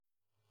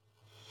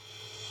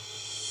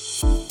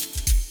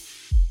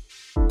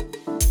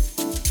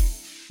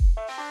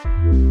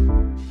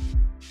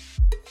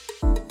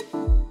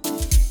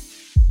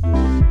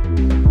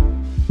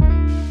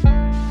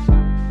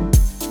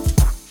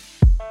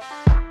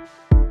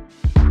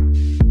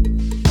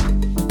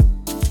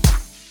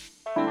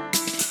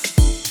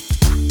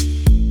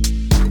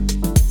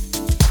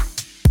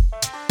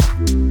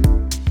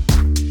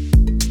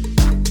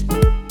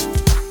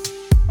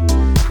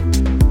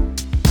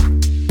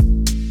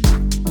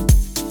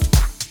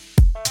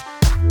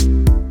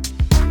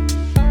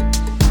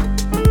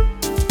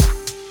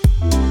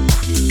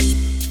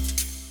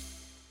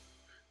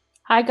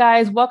Hi,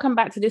 guys. Welcome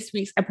back to this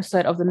week's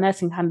episode of the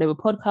Nursing Handover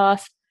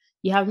podcast.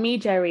 You have me,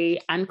 Jerry,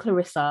 and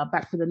Clarissa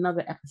back with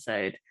another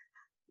episode.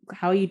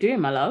 How are you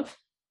doing, my love?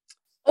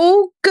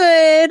 All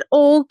good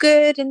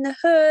in the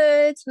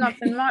hood.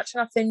 Nothing much,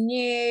 nothing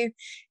new.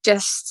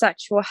 Just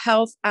sexual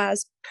health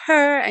as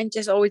per, and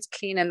just always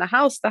cleaning the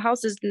house. The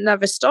house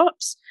never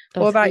stops.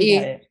 What about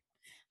you?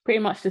 Pretty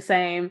much the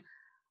same.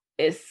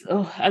 It's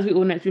as we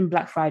all know, it's been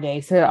Black Friday,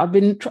 so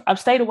I've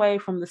stayed away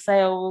from the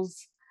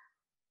sales.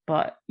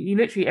 But you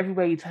literally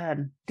everywhere you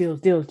turn,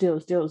 deals.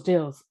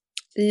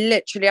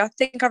 Literally, I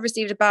think I've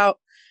received about,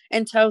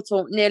 in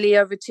total, nearly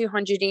over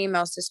 200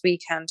 emails this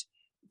weekend.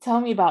 Tell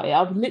me about it.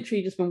 I've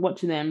literally just been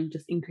watching them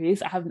just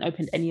increase. I haven't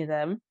opened any of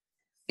them.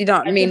 You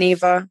don't, me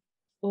neither.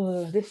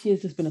 This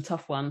year's just been a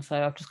tough one,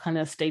 so I've just kind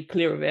of stayed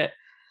clear of it.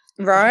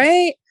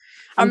 Right?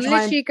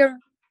 Literally going...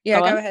 Yeah,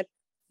 go ahead.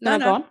 No.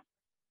 Go on.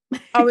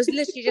 I was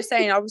literally just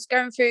saying, I was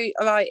going through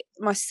like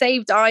my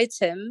saved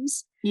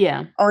items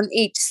on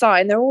each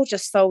side, and they're all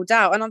just sold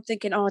out. And I'm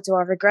thinking, oh, do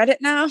I regret it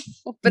now?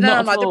 But then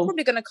I'm like, they're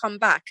probably going to come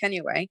back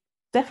anyway.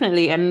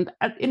 Definitely. And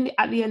at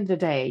the end of the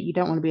day, you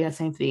don't want to be in the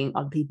same thing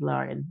other people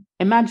are in.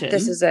 Imagine.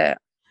 This is it.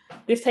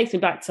 This takes me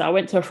back to, I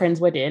went to a friend's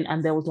wedding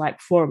and there was like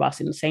 4 of us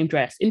in the same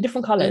dress, in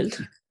different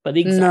colours, but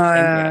the exact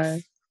same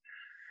dress.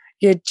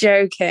 You're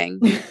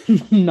joking.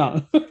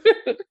 No.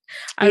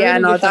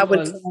 That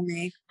would kill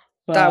me.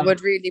 But that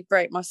would really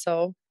break my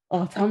soul.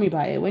 Oh, tell me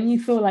about it. When you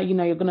feel like,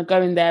 you're going to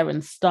go in there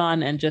and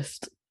stun and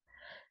just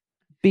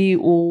be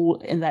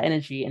all in that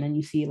energy, and then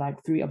you see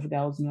like 3 other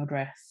girls in your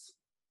dress.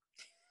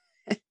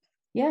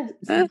 Yeah,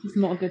 it's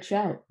not a good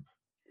shout.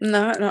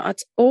 No, not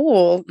at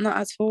all. Not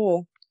at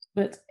all.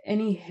 But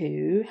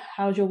anywho,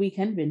 how's your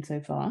weekend been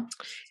so far?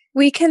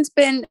 Weekend's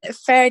been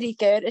fairly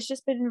good. It's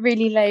just been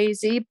really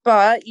lazy,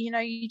 but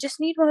you just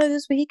need one of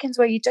those weekends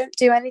where you don't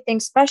do anything,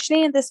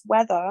 especially in this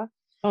weather.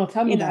 Oh,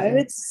 tell me about it.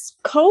 It's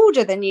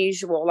colder than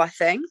usual, I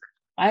think.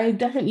 I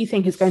definitely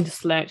think it's going to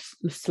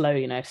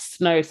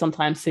snow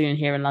sometime soon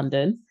here in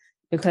London,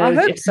 because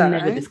it's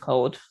never this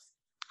cold.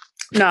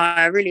 No,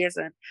 it really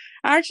isn't.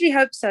 I actually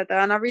hope so, though,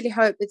 and I really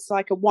hope it's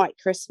like a white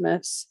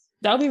Christmas.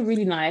 That would be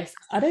really nice.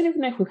 I don't even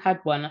know if we've had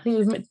one. I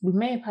think we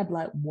may have had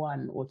like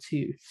 1 or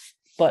 2,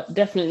 but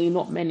definitely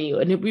not many,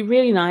 and it'd be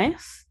really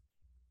nice.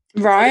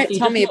 Right,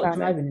 tell me about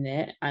driving in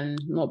it and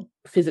not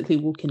physically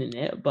walking in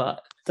it,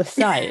 but the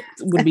sight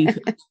would be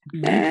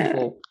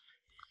beautiful.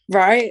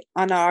 Right,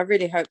 I know. I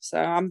really hope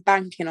so. I'm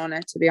banking on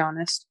it, to be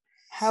honest.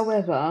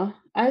 However,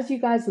 as you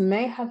guys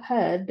may have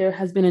heard, there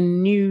has been a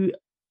new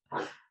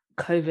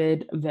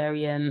COVID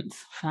variant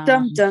found.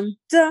 Dum dum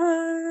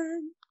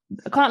dum.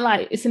 I can't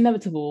lie, it's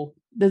inevitable.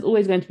 There's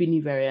always going to be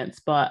new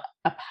variants, but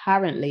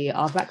apparently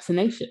our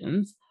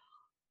vaccinations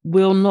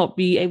will not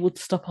be able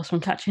to stop us from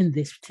catching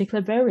this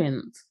particular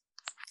variant.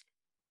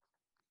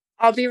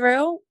 I'll be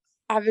real.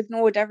 I've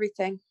ignored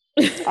everything.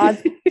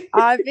 I've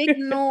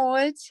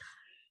ignored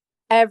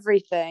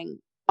everything.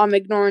 I'm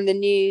ignoring the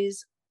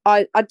news.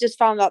 I just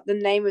found out the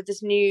name of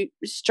this new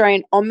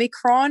strain,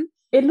 Omicron.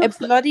 It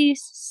bloody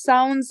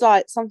sounds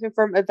like something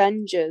from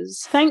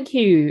Avengers. Thank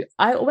you.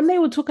 When they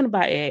were talking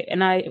about it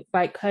and I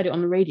heard it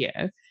on the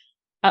radio,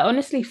 I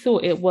honestly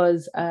thought it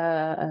was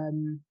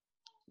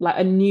like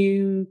a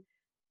new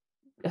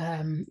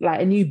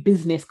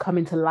business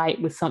coming to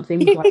light with something,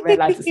 before I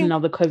realized it's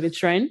another COVID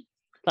strain.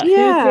 Who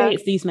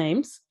creates these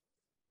names?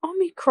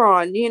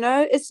 Omicron,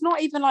 it's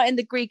not even like in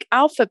the Greek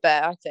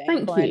alphabet, I think.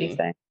 Thank you.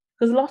 Anything.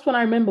 Because the last one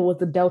I remember was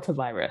the Delta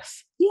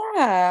virus.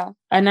 Yeah.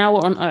 And now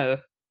we're on O.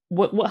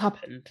 What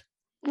happened?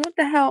 What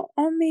the hell?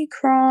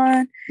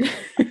 Omicron.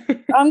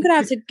 I'm gonna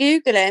have to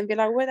Google it and be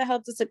like, where the hell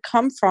does it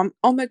come from?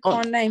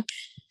 Omicron name.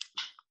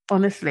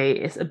 Honestly,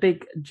 it's a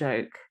big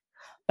joke.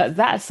 But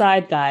that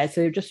aside, guys,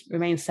 so just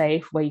remain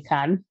safe where you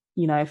can,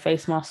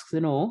 face masks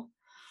and all.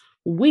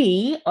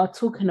 We are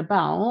talking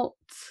about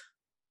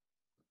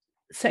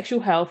sexual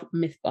health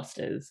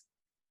mythbusters.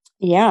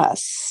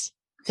 Yes.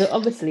 So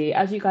obviously,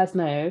 as you guys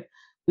know,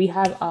 we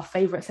have our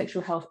favorite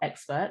sexual health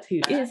expert,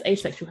 who is a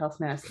sexual health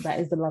nurse. That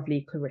is the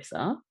lovely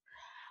Clarissa.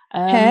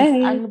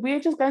 Hey. And we're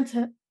just going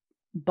to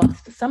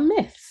bust some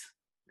myths.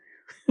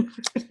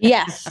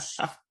 Yes.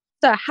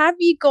 So have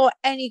you got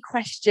any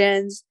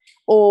questions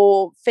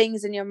or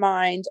things in your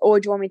mind,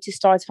 or do you want me to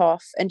start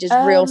off and just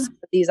reel some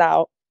of these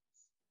out?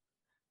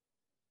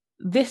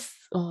 This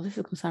is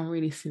going to sound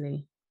really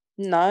silly.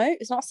 No,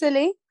 it's not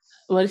silly.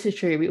 Well, this is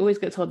true. We always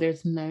get told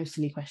there's no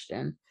silly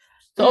question.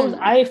 So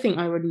I think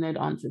I already know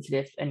the answer to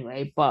this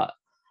anyway, but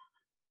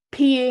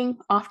peeing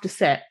after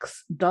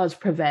sex does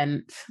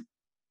prevent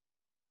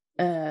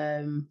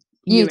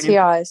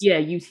UTIs.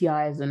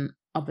 UTIs and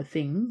other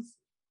things.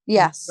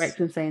 Yes. Correct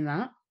in saying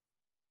that?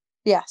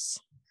 Yes.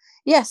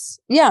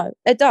 Yeah,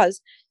 it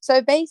does.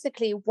 So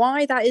basically,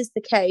 why that is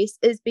the case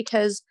is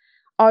because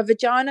our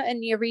vagina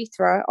and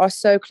urethra are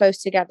so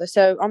close together.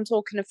 So I'm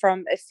talking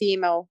from a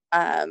female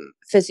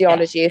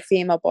physiology, a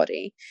female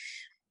body.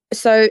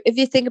 So if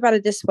you think about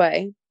it this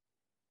way,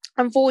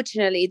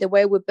 unfortunately, the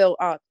way we're built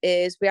up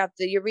is we have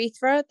the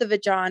urethra, the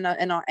vagina,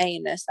 and our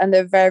anus, and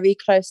they're very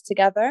close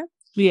together.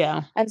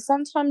 Yeah. And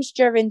sometimes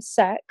during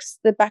sex,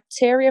 the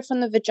bacteria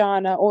from the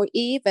vagina, or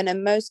even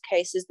in most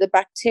cases, the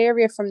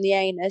bacteria from the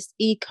anus,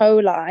 E.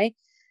 coli,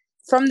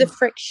 from the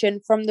friction,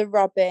 from the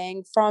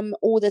rubbing, from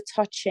all the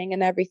touching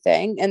and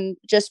everything, and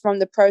just from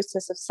the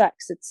process of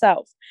sex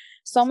itself,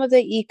 some of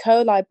the E.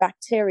 coli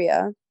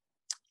bacteria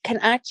can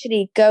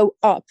actually go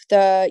up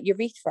the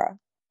urethra,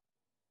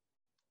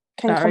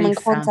 can That come already in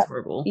sounds contact.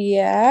 horrible.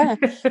 Yeah,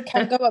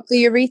 can go up the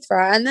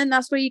urethra, and then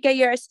that's where you get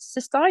your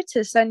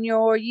cystitis and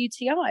your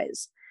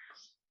UTIs.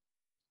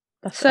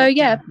 That's So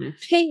yeah,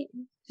 madness. pee.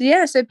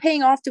 Yeah, so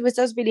peeing afterwards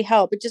does really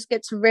help. It just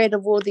gets rid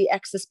of all the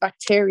excess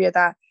bacteria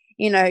that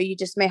you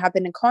just may have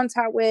been in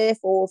contact with,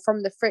 or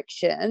from the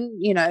friction,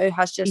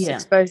 has just Yeah.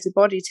 exposed the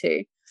body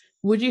to.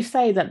 Would you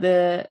say that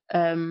the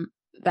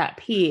that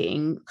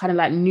peeing kind of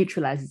like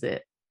neutralizes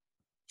it?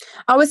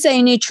 I would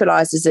say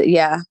neutralizes it.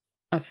 Yeah,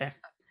 Okay.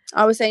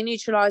 I would say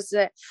neutralizes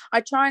it.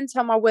 I try and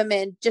tell my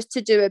women just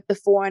to do it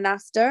before and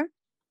after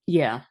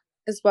Yeah.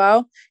 as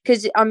well,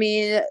 because I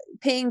mean,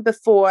 peeing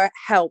before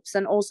helps,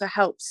 and also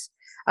helps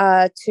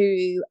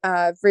to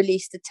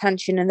release the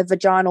tension in the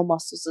vaginal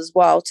muscles as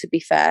well, to be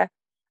fair.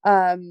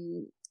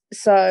 um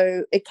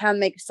so it can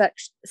make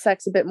sex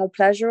a bit more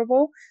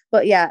pleasurable,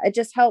 but yeah, it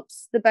just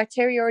helps the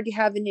bacteria you already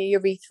have in your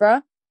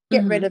urethra,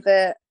 get rid Hmm. of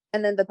it,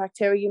 and then the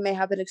bacteria you may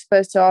have been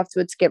exposed to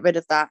afterwards, get rid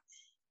of that.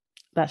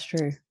 That's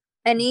true.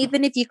 And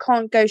even if you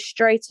can't go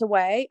straight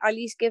away, at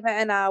least give it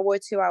an hour or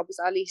 2 hours,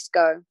 at least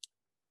go.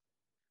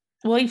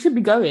 Well, you should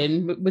be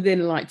going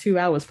within like 2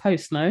 hours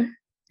post, no?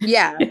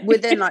 Yeah,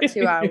 within like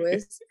 2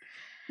 hours.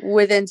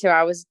 Within 2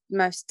 hours,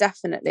 most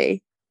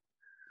definitely.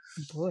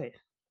 Boy.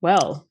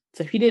 Well,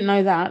 so if you didn't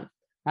know that,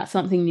 that's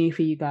something new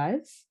for you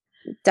guys.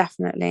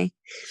 Definitely.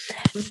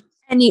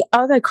 Any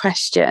other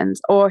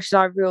questions, or should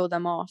I reel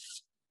them off?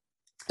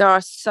 There are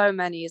so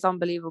many, it's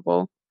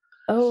unbelievable.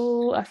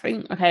 Oh, I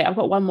think okay, I've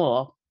got one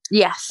more.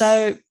 Yes.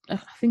 So I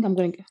think I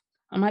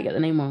might get the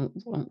name wrong.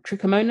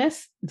 Trichomonas?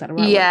 Is that the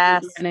right one?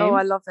 Yes. Right Oh, I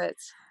name? love it.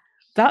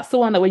 That's the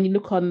one that when you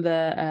look on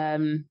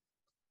the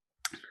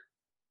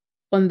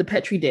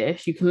petri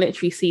dish, you can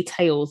literally see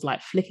tails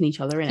like flicking each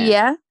other in it.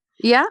 Yeah.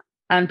 Yeah.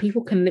 And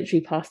people can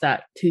literally pass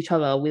that to each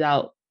other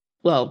without,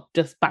 well,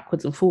 just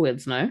backwards and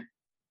forwards, no?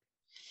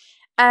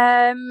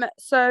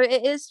 So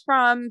it is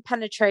from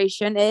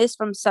penetration, it is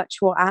from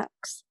sexual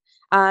acts.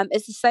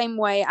 It's the same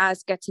way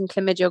as getting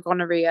chlamydia or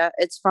gonorrhea,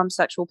 it's from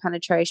sexual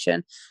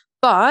penetration.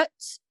 But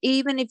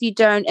even if you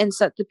don't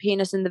insert the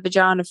penis in the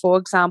vagina, for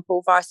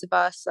example, vice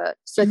versa,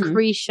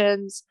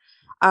 secretions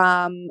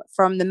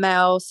from the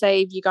male,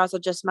 say if you guys are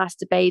just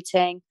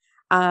masturbating,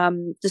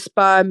 the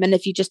sperm, and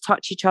if you just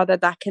touch each other,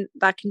 that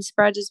can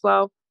spread as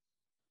well.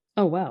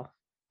 Oh, wow.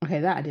 Okay,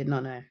 that I did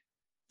not know.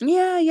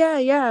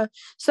 Yeah.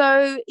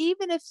 So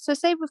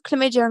say with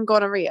chlamydia and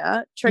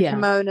gonorrhea, Yeah.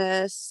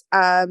 trichomonas,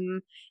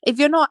 if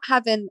you're not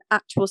having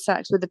actual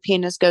sex with the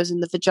penis goes in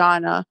the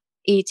vagina,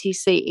 etc.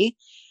 If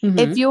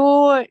Mm-hmm.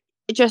 you're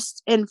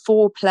just in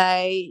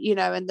foreplay,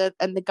 and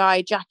the guy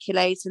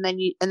ejaculates, and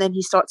then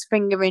he starts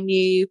fingering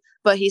you,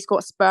 but he's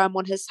got sperm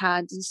on his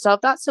hands and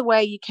stuff, that's a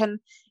way you can,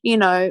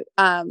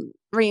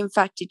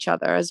 reinfect each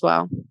other as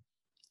well.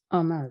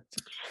 Oh, no.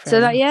 So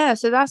Fair that enough. yeah,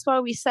 so that's why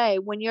we say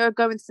when you're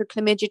going through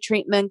chlamydia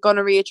treatment,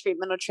 gonorrhea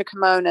treatment, or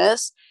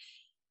trichomonas,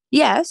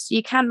 yes,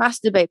 you can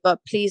masturbate,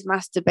 but please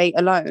masturbate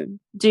alone.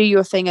 Do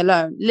your thing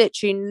alone.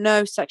 Literally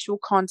no sexual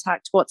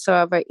contact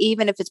whatsoever.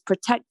 Even if it's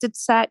protected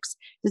sex,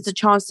 there's a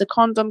chance the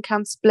condom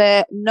can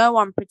split. No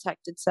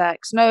unprotected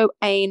sex, no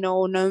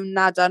anal, no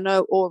nada,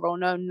 no oral,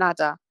 no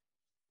nada.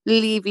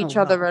 Leave Oh, each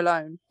other wow.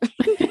 alone.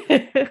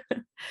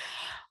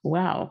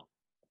 Wow.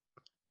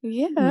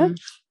 Yeah. Hmm.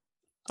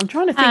 I'm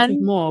trying to think of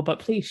And more, but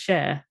please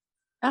share.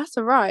 that's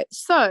all right.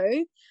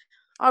 So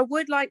I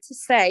would like to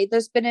say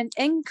there's been an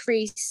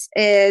increase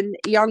in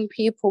young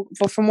people,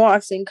 from what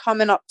I've seen,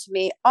 coming up to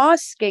me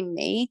asking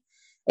me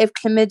if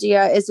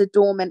chlamydia is a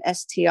dormant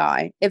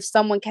STI. If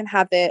someone can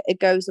have it, it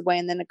goes away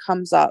and then it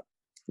comes up.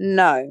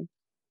 No.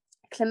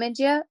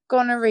 Chlamydia,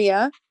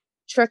 gonorrhea,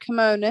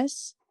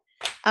 trichomonas,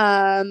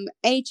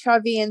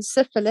 HIV, and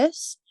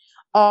syphilis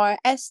are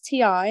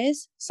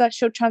STIs,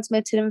 sexual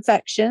transmitted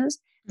infections,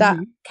 that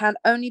Mm-hmm. can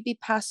only be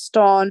passed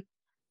on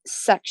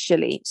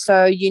sexually.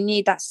 So you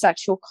need that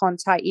sexual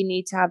contact. You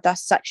need to have that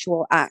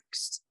sexual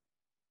acts.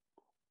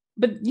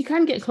 But you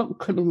can get well,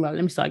 let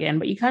me start again.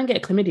 But you can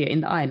get chlamydia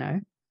in the eye,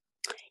 no?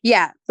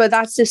 Yeah, but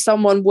that's if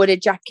someone would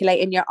ejaculate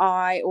in your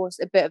eye, or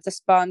a bit of the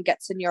sperm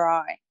gets in your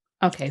eye.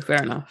 Okay,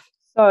 fair enough.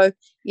 So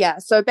yeah,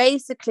 so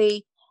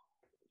basically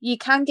you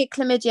can get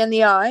chlamydia in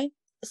the eye.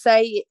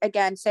 Say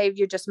if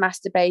you're just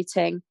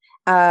masturbating,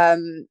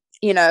 and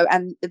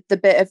the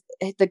bit of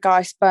the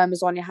guy's sperm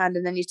is on your hand,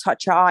 and then you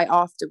touch your eye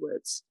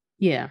afterwards.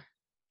 Yeah.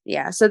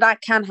 Yeah, so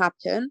that can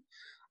happen.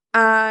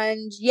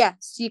 And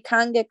yes, you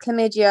can get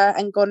chlamydia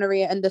and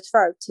gonorrhea in the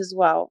throat as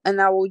well. And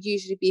that will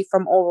usually be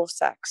from oral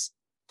sex.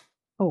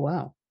 Oh,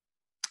 wow.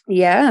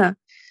 Yeah.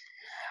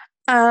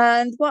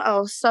 And what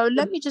else? So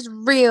let me just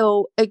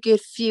reel a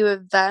good few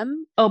of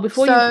them. Oh,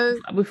 So,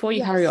 before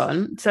you carry yes.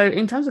 on, so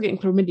in terms of getting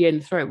chlamydia in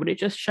the throat, would it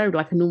just show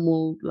like a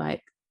normal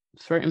like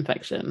throat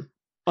infection?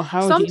 Or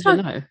how would you even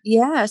Sometimes, know?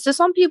 yeah. So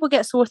some people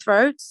get sore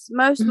throats.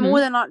 More Hmm.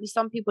 than likely,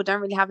 some people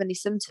don't really have any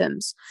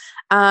symptoms.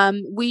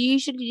 We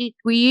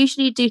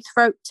usually do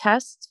throat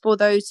tests for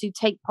those who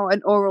take part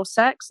in oral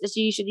sex. It's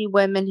usually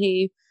women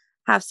who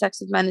have sex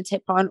with men and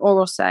take part in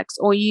oral sex,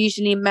 or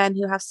usually men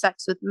who have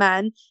sex with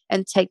men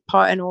and take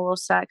part in oral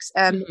sex.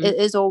 Hmm. It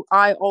is all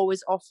I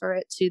always offer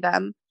it to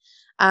them.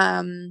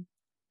 Um,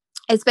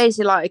 it's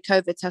basically like a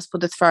COVID test for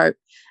the throat,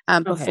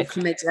 but for Okay.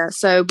 chlamydia.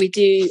 So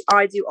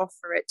I do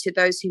offer it to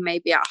those who may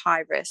be at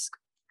high risk.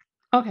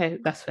 Okay,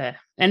 that's fair.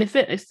 And if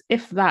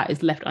that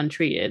is left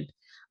untreated,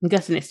 I'm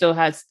guessing it still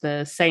has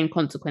the same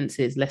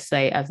consequences, let's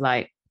say, as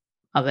like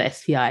other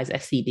STIs,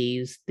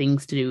 STDs,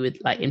 things to do with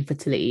like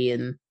infertility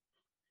and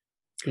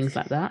things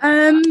like that.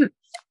 Um,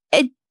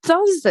 it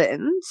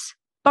doesn't,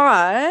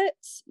 but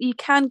you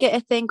can get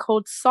a thing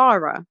called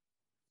SARA.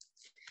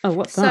 Oh,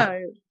 what's that?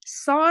 So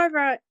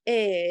SARA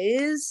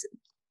is,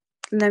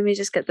 let me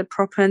just get the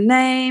proper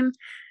name.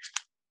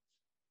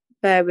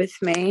 Bear with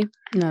me.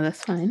 No,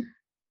 that's fine.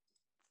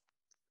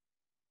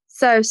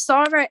 So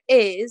SARA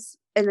is,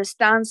 and it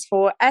stands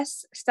for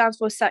S stands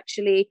for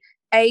sexually,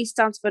 A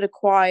stands for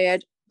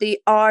acquired, the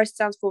R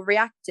stands for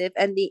reactive,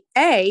 and the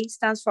A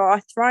stands for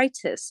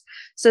arthritis.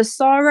 So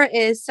SARA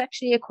is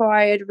sexually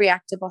acquired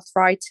reactive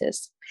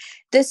arthritis.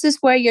 This is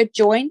where your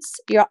joints,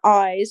 your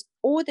eyes,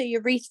 or the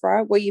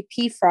urethra, where you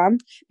pee from,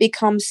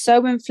 becomes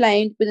so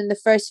inflamed within the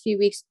first few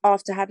weeks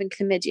after having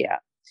chlamydia.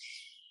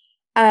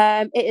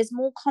 It is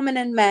more common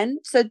in men.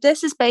 So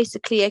this is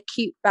basically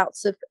acute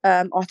bouts of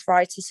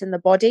arthritis in the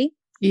body.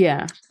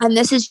 Yeah, And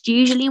this is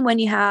usually when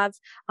you have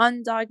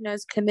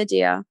undiagnosed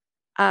chlamydia.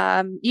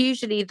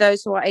 Usually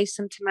those who are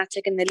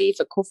asymptomatic and they leave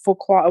it for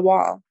quite a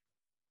while.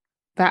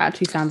 that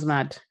actually sounds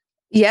mad.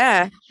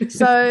 Yeah.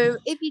 So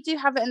if you do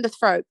have it in the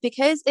throat,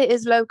 because it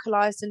is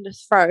localized in the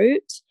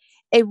throat,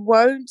 it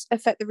won't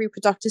affect the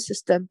reproductive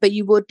system, but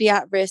you would be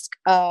at risk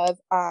of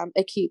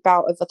acute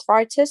bout of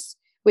arthritis,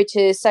 which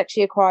is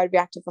sexually acquired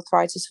reactive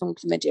arthritis from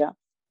chlamydia.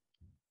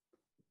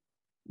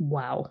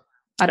 Wow.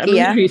 I'm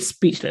Yeah. literally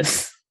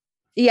speechless.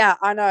 Yeah,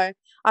 I know.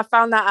 I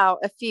found that out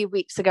a few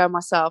weeks ago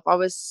myself. I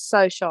was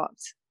so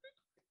shocked.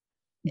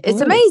 It's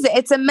Boy. amazing.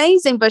 It's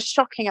amazing, but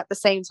shocking at the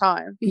same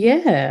time.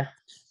 Yeah.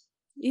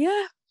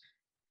 Yeah.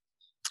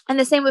 And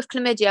the same with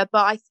chlamydia,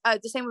 but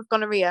the same with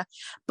gonorrhea.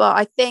 But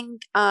I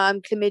think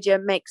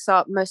chlamydia makes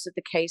up most of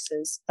the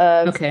cases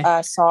of Okay.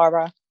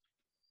 SARA.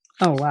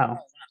 Oh, wow.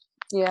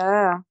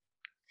 Yeah.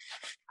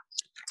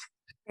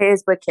 It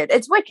is wicked.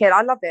 It's wicked.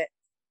 I love it.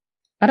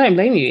 I don't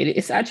blame you.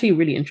 It's actually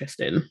really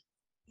interesting.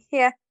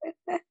 Yeah.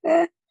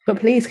 But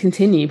please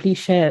continue. Please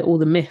share all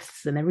the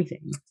myths and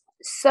everything.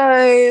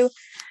 So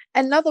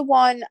another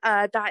one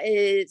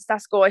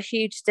that's got a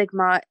huge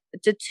stigma.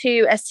 The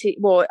two ST,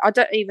 well, I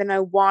don't even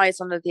know why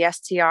it's under the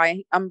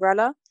STI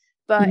umbrella,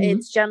 but Mhm.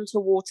 it's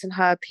genital wart and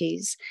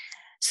herpes.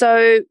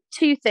 So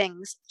two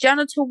things: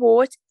 genital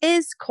wart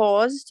is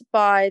caused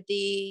by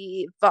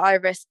the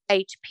virus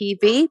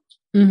HPV,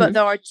 but Mhm.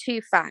 there are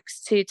two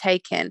facts to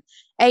take in.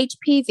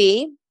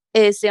 HPV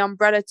is the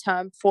umbrella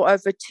term for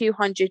over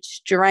 200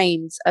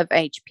 strains of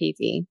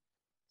HPV.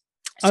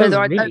 Oh,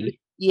 So really?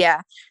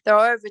 there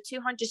are over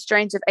 200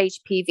 strains of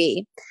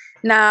HPV.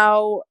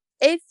 Now,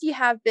 if you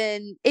had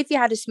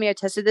a smear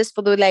test, so this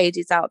for the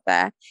ladies out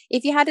there,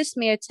 if you had a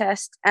smear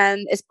test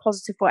and it's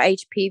positive for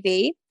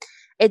HPV,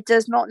 it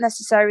does not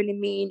necessarily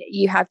mean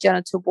you have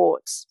genital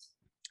warts.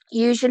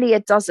 Usually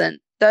it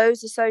doesn't. The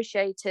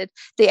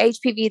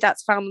HPV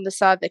that's found on the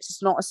cervix is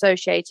not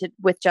associated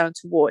with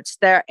genital warts.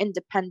 They're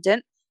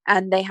independent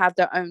and they have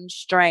their own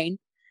strain.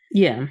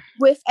 Yeah.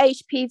 With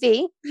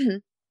HPV,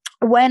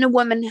 when a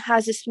woman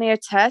has a smear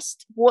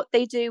test, what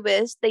they do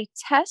is they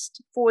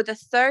test for the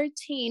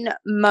 13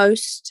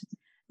 most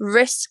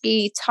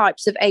risky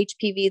types of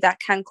HPV that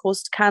can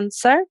cause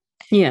cancer.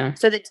 Yeah.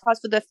 So they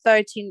test for the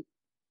 13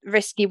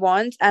 risky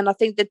ones, and I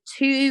think the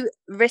two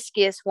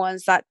riskiest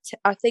ones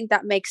I think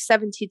that makes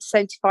 70 to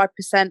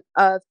 75%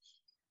 of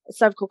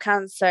cervical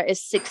cancer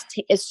is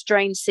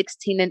strain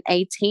 16 and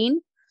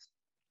 18.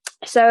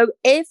 So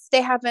if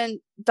they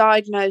haven't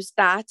diagnosed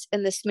that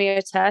in the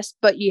smear test,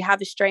 but you have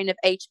a strain of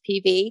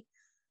HPV,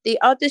 the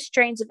other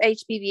strains of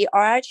HPV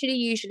are actually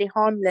usually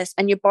harmless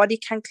and your body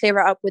can clear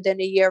it up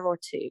within a year or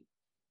two.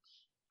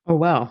 Oh,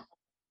 wow.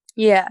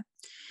 Yeah.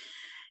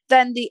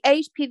 Then the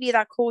HPV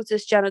that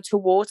causes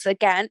genital warts,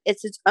 again,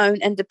 it's its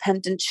own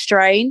independent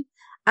strain.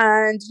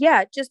 And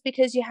yeah, just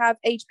because you have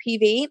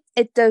HPV,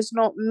 it does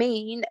not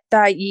mean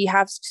that you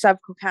have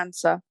cervical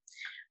cancer.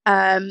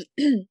 Um,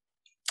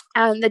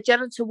 and the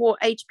genital wart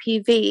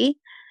HPV,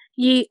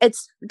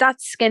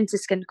 that's skin to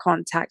skin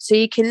contact. So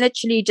you can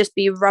literally just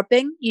be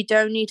rubbing. You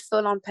don't need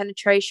full on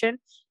penetration.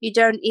 You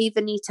don't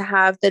even need to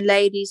have the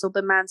ladies or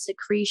the man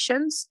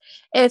secretions.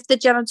 If the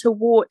genital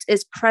wart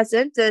is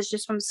present, there's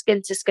just from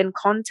skin to skin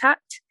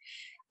contact.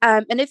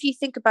 And if you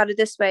think about it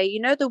this way, you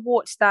know the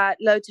warts that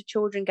loads of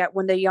children get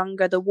when they're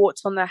younger, the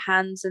warts on their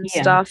hands and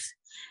Yeah. stuff.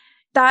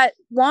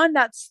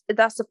 that's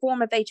a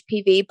form of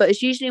HPV, but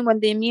it's usually when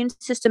the immune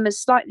system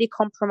is slightly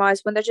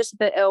compromised, when they're just a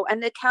bit ill,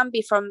 and it can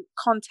be from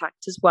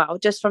contact as well,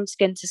 just from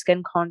skin to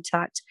skin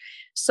contact.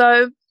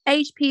 So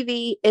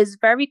HPV is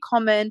very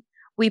common.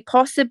 We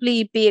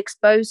possibly be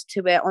exposed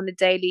to it on a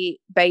daily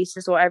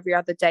basis or every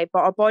other day, but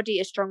our body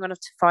is strong enough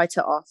to fight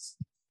it off.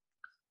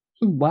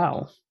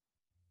 Wow.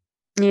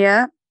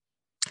 Yeah.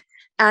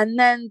 And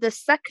then the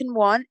second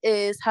one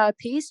is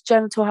herpes,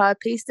 genital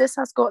herpes. This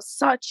has got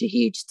such a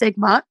huge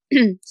stigma.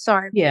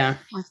 Sorry. Yeah.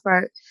 My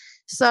throat.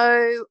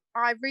 So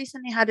I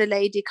recently had a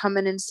lady come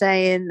in and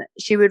saying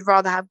she would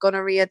rather have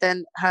gonorrhea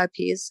than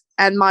herpes,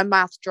 and my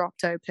mouth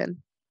dropped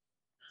open.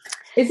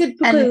 Is it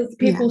because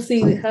people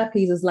see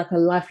herpes as like a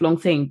lifelong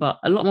thing, but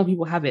a lot more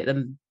people have it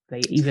than they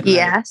even know?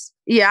 Yes.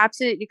 Yeah,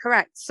 absolutely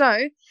correct.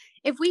 So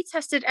if we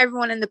tested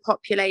everyone in the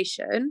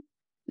population,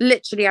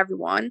 literally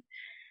everyone,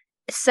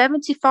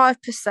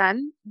 75%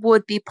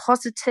 would be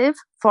positive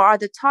for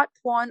either type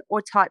 1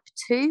 or type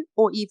 2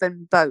 or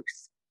even both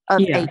of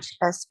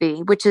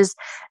HSV, which is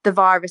the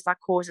virus that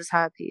causes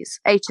herpes,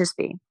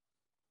 HSV.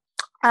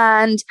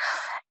 And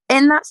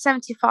in that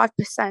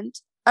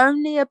 75%,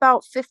 only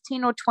about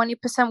 15 or 20%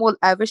 will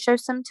ever show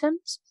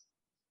symptoms.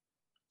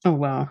 Oh,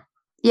 wow.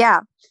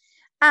 Yeah.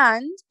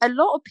 And a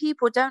lot of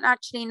people don't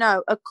actually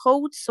know a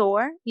cold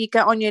sore you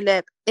get on your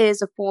lip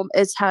is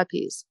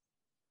herpes.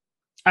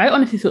 I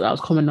honestly thought that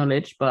was common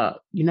knowledge, but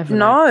you never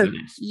know.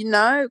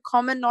 No,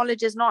 common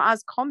knowledge is not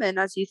as common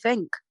as you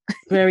think.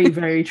 Very,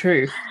 very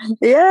true.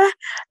 Yeah.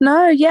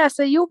 No, yeah.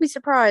 So you'll be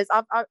surprised.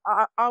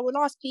 I will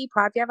ask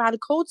people, have you ever had a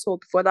cold sore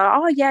before? They're like,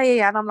 oh,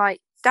 yeah. And I'm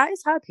like, that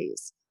is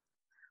herpes.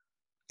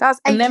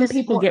 And then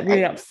people get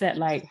really upset,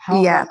 like,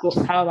 how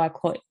have I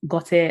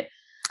got it?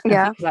 And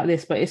things like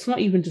this. But it's not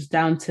even just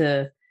down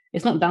to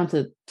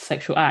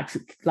sexual acts.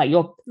 Like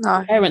your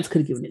parents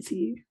could have given it to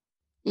you.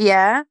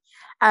 Yeah.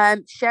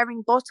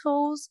 Sharing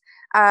bottles,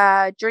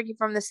 drinking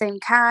from the same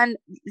can,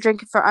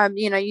 drinking from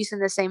using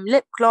the same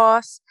lip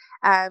gloss,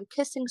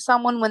 kissing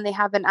someone when they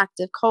have an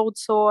active cold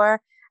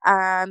sore,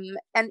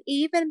 and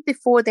even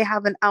before they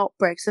have an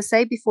outbreak. So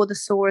say before the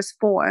sore is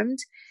formed,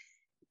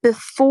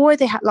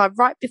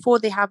 right before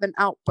they have an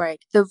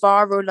outbreak, the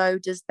viral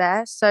load is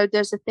there. So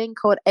there's a thing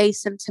called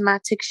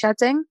asymptomatic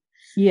shedding.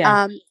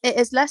 Yeah. It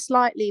is less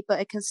likely, but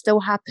it can still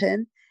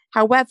happen.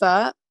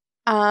 However,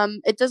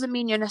 it doesn't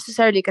mean you're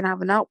necessarily going to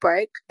have an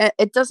outbreak.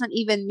 It doesn't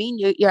even mean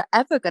you're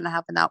ever going to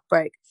have an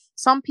outbreak.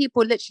 Some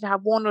people literally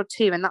have 1 or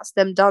 2 and that's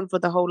them done for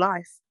the whole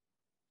life.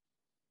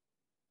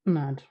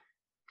 Mad.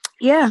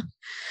 Yeah.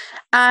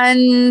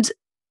 And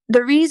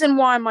the reason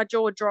why my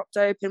jaw dropped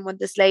open when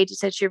this lady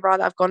said she'd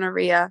rather have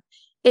gonorrhea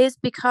is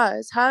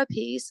because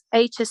herpes,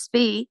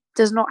 HSV,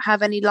 does not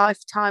have any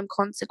lifetime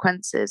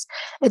consequences.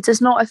 It does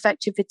not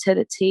affect your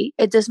fertility.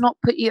 It does not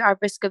put you at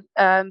risk of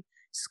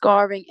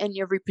scarring in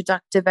your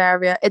reproductive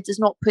area. It does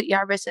not put you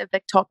at risk of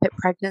ectopic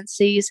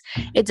pregnancies.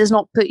 It does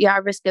not put you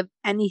at risk of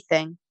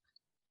anything.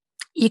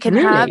 You can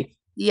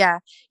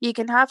you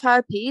can have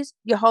herpes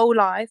your whole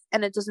life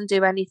and it doesn't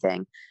do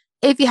anything.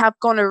 If you have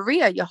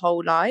gonorrhea your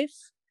whole life,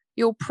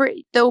 you'll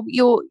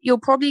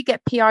probably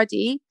get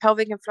PID,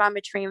 pelvic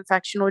inflammatory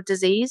infection or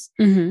disease.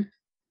 Mm-hmm.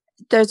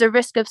 There's a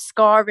risk of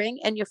scarring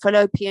in your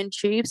fallopian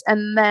tubes,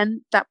 and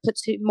then that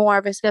puts you more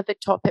at risk of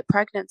ectopic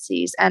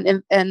pregnancies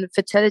and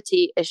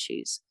fertility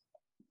issues.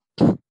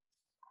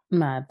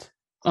 Mad.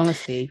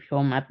 Honestly,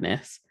 pure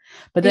madness.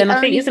 But then I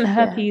think isn't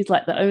herpes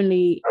like the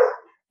only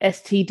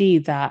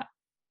STD that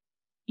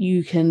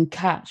you can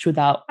catch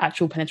without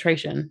actual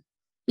penetration?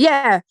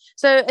 Yeah,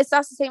 so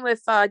that's the same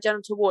with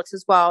genital warts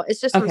as well. It's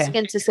just from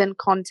skin to skin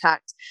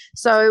contact.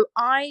 So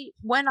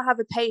when I have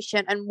a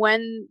patient and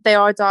when they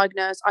are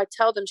diagnosed, I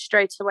tell them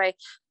straight away,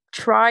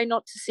 try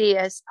not to see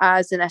it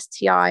as an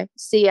STI,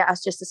 see it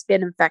as just a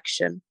skin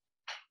infection.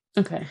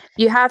 Okay.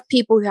 You have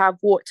people who have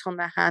warts on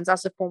their hands,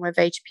 that's a form of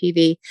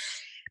HPV.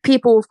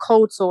 People with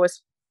cold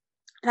sores,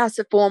 that's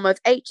a form of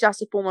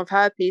that's a form of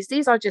herpes.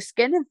 These are just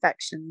skin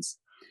infections.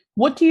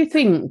 What do you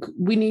think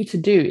we need to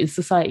do in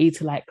society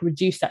to like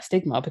reduce that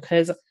stigma?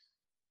 Because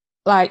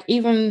like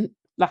even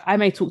like I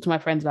may talk to my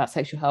friends about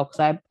sexual health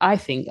because I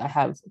think I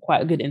have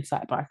quite a good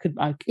insight, but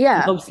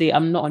obviously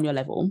I'm not on your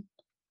level.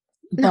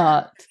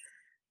 But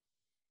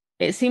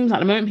it seems like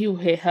the moment people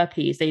hear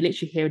herpes, they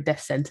literally hear a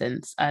death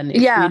sentence, and it's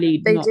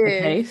really not the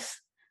case.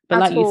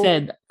 But like you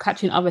said,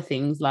 catching other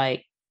things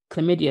like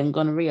chlamydia and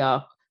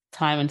gonorrhea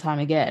time and time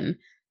again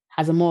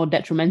has a more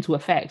detrimental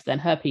effect than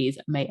herpes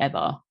may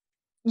ever.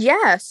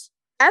 Yes,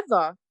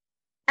 ever.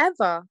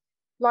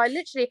 Like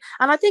literally.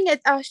 And I think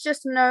it's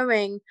just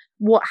knowing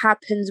what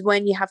happens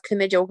when you have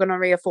chlamydia or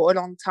gonorrhea for a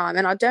long time.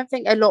 And I don't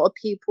think a lot of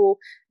people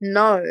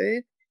know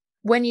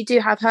when you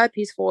do have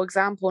herpes, for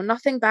example,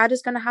 nothing bad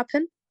is going to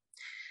happen.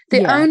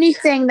 The only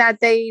thing that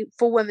they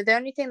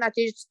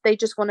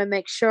just want to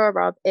make sure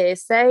of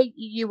is, say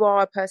you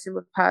are a person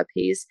with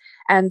herpes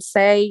and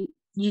say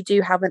you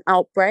do have an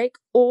outbreak,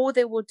 all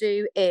they will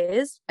do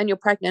is, and you're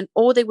pregnant,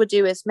 all they will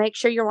do is make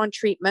sure you're on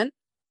treatment.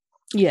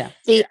 Yeah.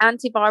 The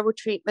antiviral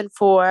treatment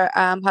for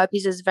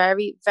herpes is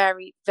very,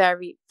 very,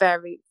 very,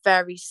 very,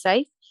 very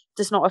safe.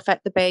 Does not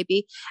affect the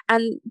baby,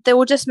 and they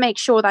will just make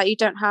sure that you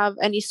don't have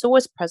any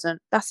sores present.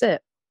 That's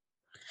it.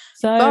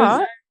 So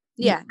But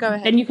yeah, go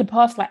ahead. then you could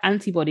pass like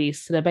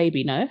antibodies to the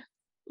baby, no?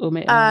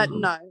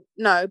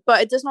 No,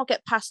 but it does not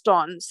get passed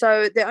on.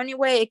 So the only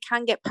way it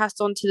can get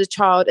passed on to the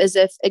child is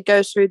if it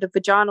goes through the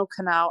vaginal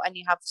canal and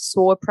you have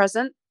sore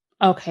present.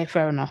 Okay,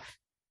 fair enough.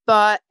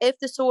 But if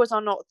the sores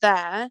are not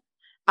there,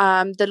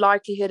 the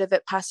likelihood of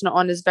it passing it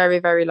on is very,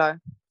 very low,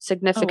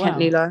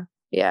 significantly low.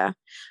 Yeah.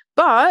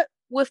 But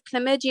with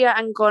chlamydia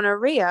and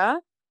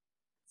gonorrhea,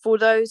 for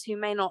those who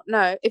may not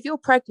know, if you're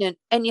pregnant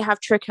and you have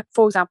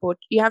for example,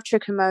 you have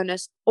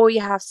trichomonas, or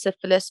you have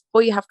syphilis,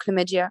 or you have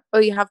chlamydia,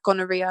 or you have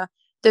gonorrhea,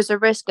 there's a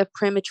risk of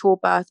premature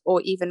birth or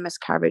even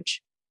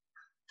miscarriage.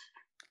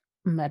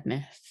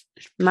 Madness.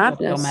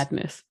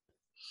 Madness.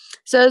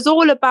 So it's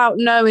all about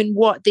knowing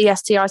what the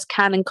STIs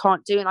can and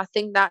can't do. And I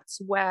think that's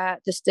where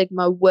the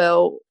stigma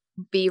will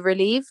be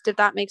relieved, if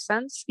that makes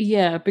sense.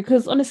 Yeah,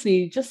 because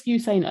honestly, just you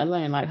saying it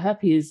alone, like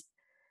herpes,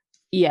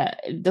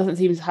 it doesn't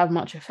seem to have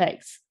much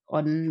effect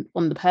on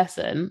the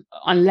person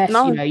unless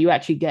you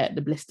actually get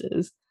the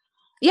blisters.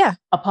 Yeah.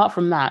 Apart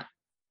from that,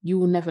 you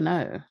will never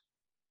know.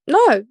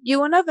 No, you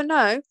will never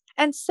know.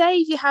 And say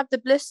you have the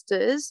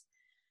blisters,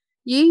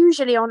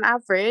 usually on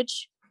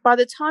average, by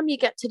the time you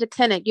get to the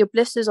clinic, your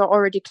blisters are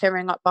already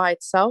clearing up by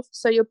itself.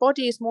 So your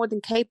body is more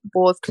than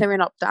capable of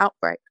clearing up the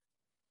outbreak.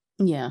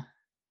 Yeah.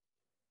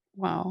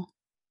 Wow.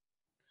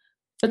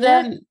 But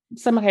then,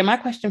 okay, my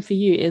question for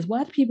you is,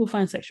 why do people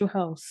find sexual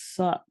health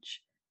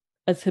such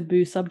a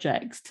taboo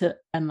subject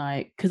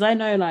because I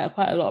know like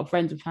quite a lot of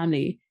friends and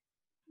family,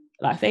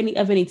 like if they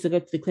ever need to go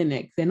to the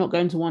clinic, they're not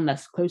going to one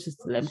that's closest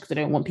to them because they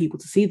don't want people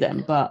to see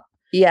them. But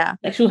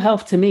sexual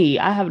health, to me,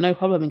 I have no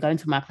problem in going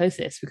to my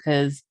closest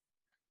because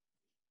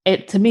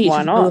to me it's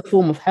just another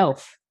form of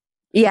health.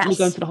 Yes. You're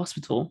going to the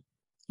hospital.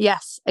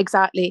 Yes,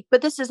 exactly.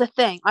 But this is the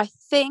thing. I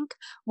think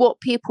what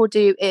people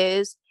do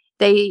is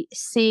they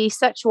see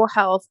sexual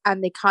health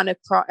and they kind of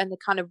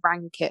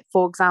rank it.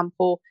 For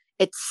example,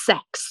 it's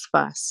sex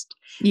first.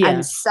 Yeah.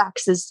 And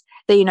sex is,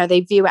 they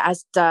view it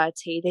as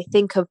dirty. They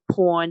think of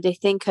porn, they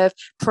think of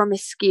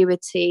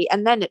promiscuity,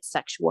 and then it's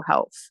sexual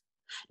health.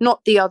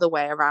 Not the other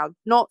way around,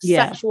 not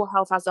sexual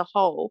health as a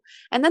whole.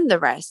 And then the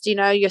rest,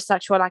 your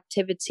sexual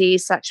activity,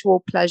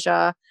 sexual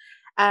pleasure.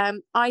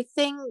 I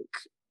think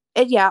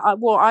I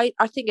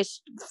think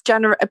it's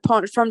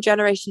from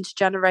generation to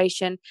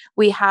generation,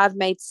 we have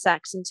made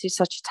sex into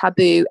such a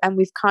taboo, and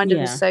we've kind of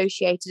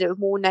associated it with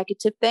more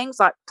negative things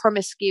like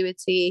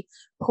promiscuity,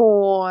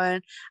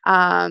 porn,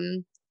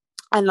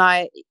 and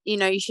like,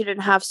 you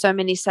shouldn't have so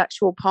many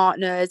sexual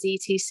partners,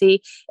 etc.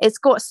 It's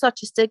got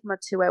such a stigma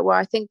to it where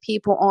I think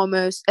people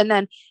almost, and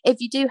then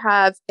if you do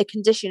have a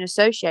condition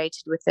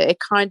associated with it, it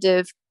kind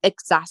of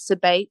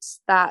exacerbates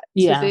that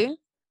taboo.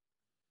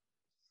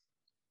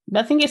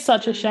 I think it's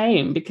such a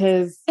shame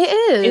because it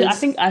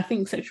is. I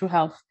think sexual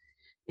health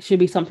should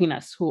be something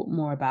that's taught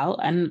more about,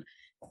 and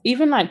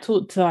even like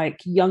taught to like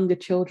younger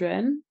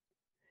children.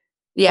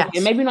 Yeah,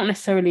 okay, maybe not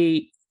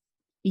necessarily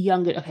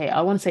younger. Okay,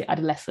 I want to say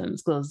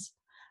adolescents because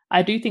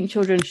I do think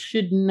children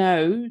should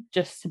know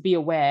just to be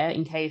aware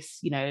in case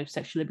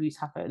sexual abuse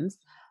happens.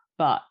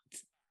 But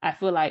I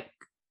feel like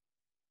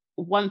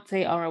once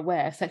they are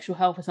aware, sexual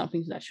health is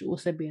something that should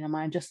also be in their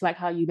mind. Just like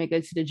how you may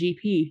go to the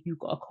GP if you've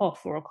got a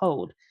cough or a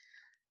cold.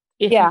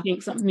 If you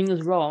think something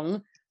is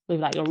wrong with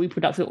like your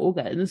reproductive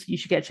organs, you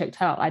should get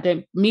checked out.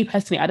 Me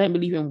personally, I don't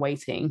believe in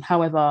waiting.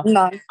 However,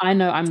 I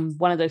know I'm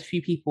one of those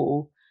few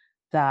people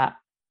that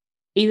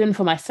even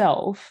for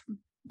myself,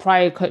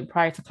 prior to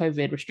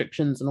COVID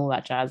restrictions and all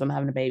that jazz, I'm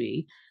having a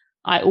baby,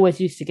 I always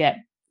used to get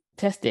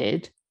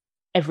tested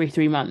every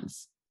 3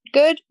 months.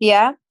 Good.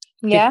 Yeah.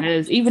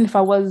 Because even if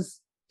I was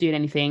doing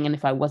anything and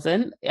if I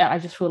wasn't, I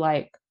just feel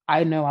like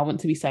I know I want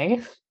to be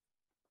safe.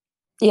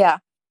 Yeah.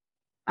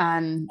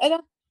 And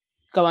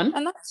go on.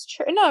 And that's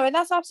true. No, and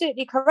that's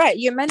absolutely correct.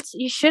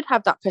 You should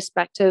have that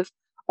perspective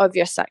of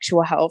your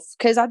sexual health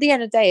because at the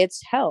end of the day,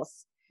 it's health.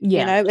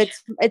 Yeah.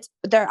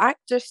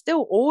 They're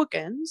still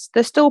organs.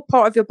 They're still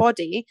part of your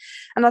body.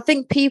 And I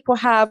think people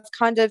have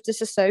kind of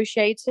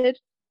disassociated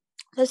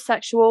the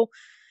sexual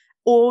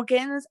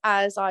organs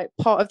as like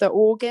part of their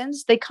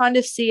organs. They kind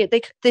of see it.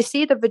 They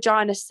see the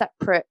vagina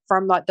separate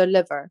from like the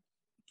liver.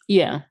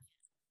 Yeah.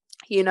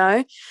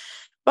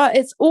 But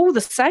it's all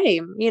the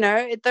same,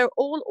 they're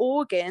all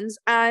organs.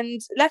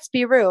 And let's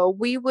be real,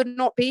 we would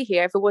not be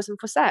here if it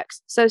wasn't for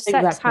sex. So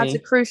sex has a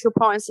crucial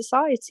part in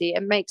society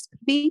and makes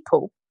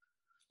people.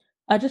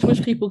 I just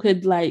wish people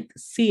could like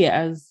see it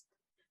as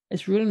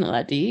it's really not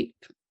that deep.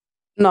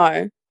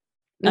 No.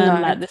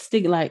 Like the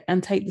stigma,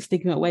 and take the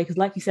stigma away. Because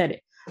like you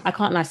said, I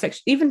can't lie,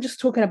 sex, even just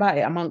talking about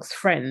it amongst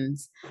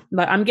friends,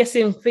 like I'm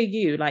guessing for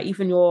you, like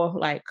even your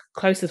like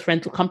closest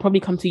friends will probably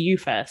come to you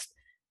first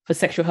for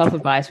sexual health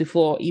advice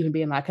before even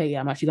being like, hey,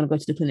 I'm actually going to go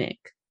to the clinic.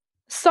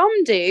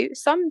 Some do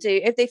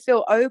if they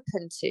feel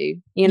open to,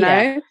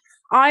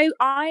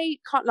 I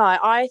can't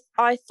lie.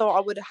 I thought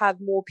I would have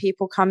more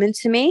people coming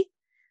to me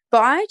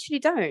But I actually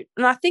don't.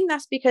 And I think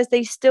that's because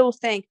they still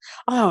think,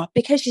 oh,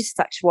 because she's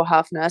a sexual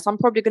health nurse, I'm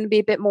probably going to be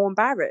a bit more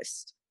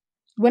embarrassed.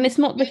 When it's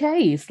not the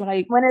case.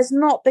 Like, when it's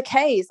not the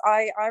case,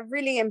 I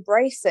really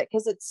embrace it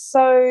because it's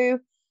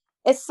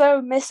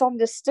so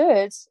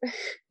misunderstood.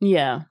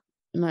 yeah,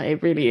 no,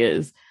 it really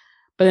is.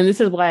 But then this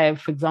is why,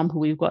 for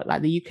example, we've got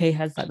like the UK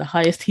has like the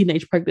highest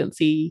teenage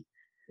pregnancy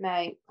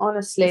Mate,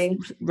 honestly,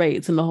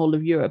 rates in the whole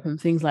of Europe and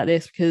things like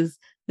this, because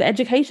the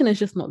education is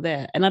just not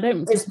there. And I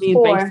don't it's just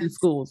mean based poor. in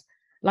schools.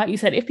 Like you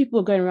said, if people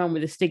are going around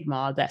with a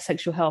stigma that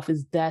sexual health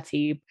is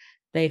dirty,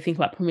 they think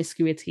about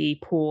promiscuity,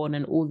 porn,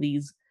 and all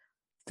these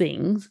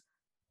things,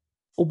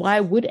 why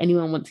would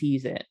anyone want to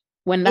use it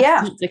when that's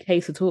Yeah. not the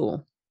case at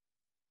all?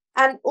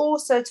 And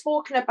also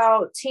talking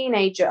about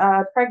teenage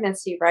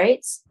pregnancy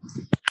rates,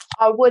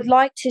 I would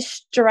like to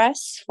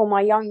stress for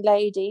my young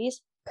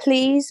ladies,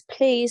 please,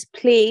 please,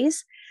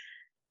 please,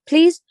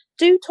 please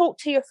do talk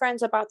to your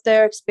friends about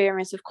their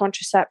experience of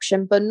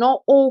contraception, but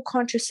not all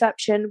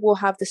contraception will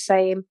have the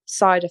same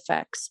side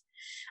effects.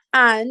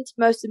 And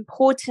most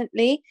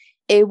importantly,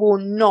 it will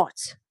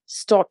not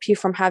stop you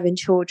from having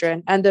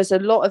children. And there's a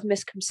lot of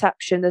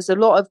misconception. There's a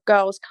lot of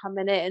girls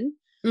coming in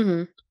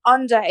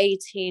under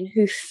 18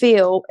 who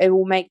feel it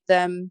will make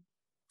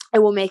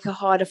it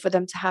harder for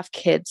them to have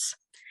kids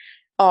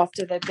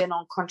after they've been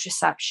on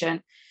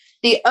contraception.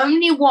 The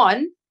only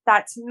one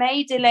that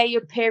may delay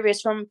your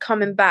periods from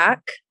coming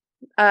back,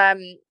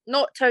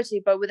 not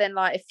totally, but within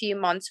like a few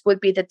months, would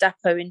be the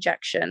Depo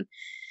injection.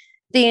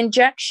 The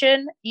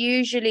injection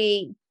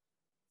usually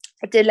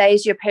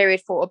delays your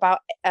period for about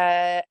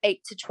 8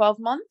 to 12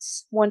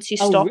 months once you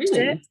stopped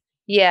it.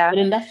 Yeah. But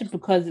then that's just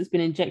because it's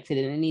been injected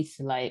and it needs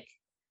to like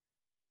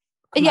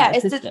come out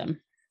of the system.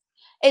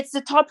 It's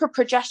the type of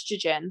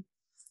progesterone.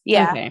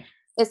 Yeah. Okay.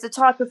 It's the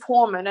type of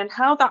hormone, and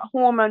how that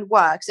hormone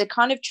works, it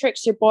kind of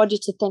tricks your body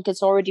to think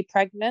it's already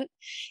pregnant.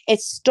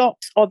 It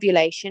stops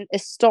ovulation,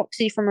 it stops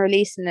you from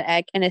releasing the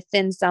egg, and it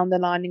thins down the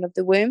lining of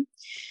the womb.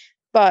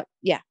 But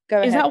yeah, go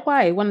ahead. Is that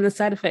why one of the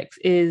side effects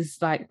is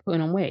like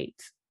putting on weight?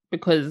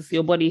 Because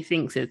your body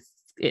thinks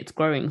it's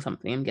growing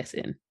something, I'm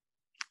guessing.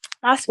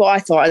 That's what I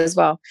thought as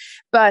well.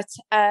 But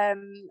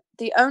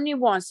the only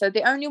one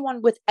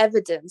with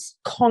evidence,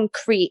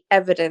 concrete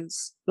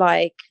evidence,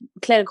 like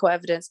clinical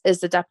evidence,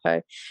 is the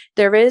Depo.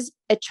 There is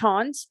a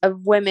chance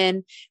of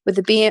women with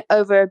a BMI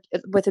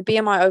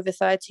over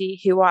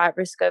 30 who are at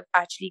risk of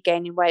actually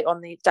gaining weight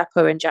on the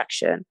Depo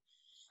injection.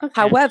 Okay.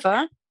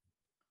 However,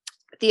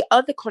 the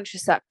other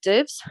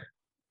contraceptives,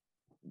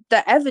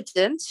 the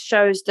evidence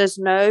shows there's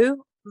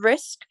no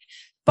risk,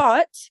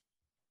 but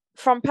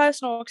from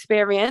personal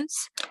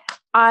experience,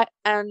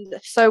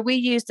 so we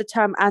use the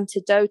term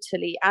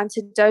anecdotally.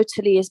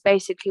 Anecdotally is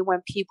basically when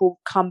people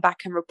come back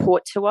and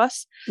report to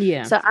us.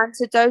 Yeah. So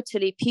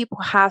anecdotally, people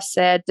have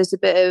said there's a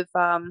bit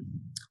of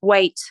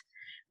weight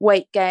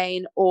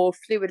gain or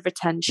fluid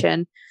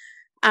retention,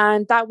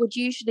 and that would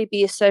usually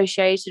be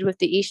associated with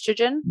the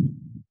estrogen.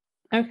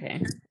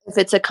 Okay. If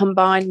it's a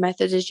combined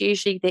method, it's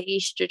usually the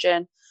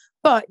estrogen.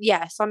 But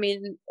yes, I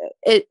mean,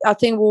 I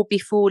think we'll be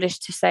foolish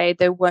to say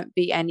there won't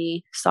be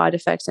any side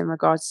effects in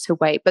regards to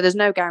weight, but there's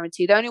no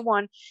guarantee. The only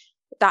one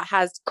that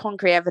has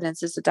concrete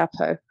evidence is the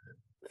Depo.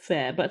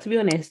 Fair, but to be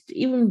honest,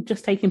 even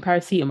just taking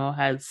paracetamol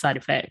has side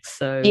effects.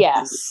 So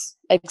yes,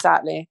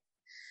 exactly.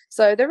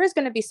 So there is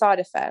going to be side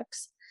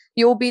effects.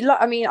 You'll be,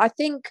 I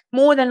think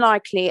more than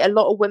likely, a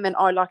lot of women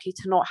are likely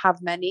to not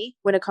have many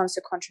when it comes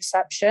to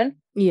contraception.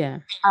 Yeah.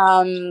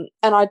 And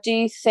I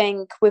do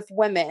think with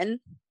women,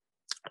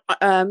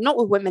 not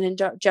with women in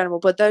general,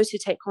 but those who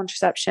take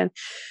contraception,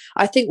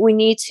 I think we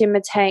need to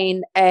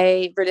maintain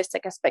a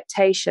realistic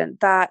expectation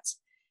that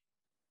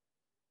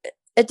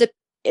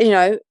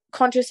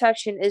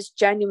contraception is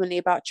genuinely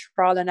about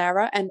trial and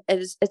error, and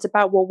it's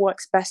about what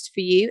works best for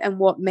you and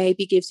what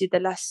maybe gives you the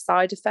less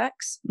side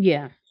effects.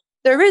 Yeah.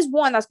 There is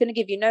one that's going to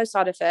give you no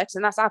side effects,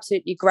 and that's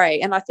absolutely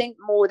great. And I think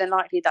more than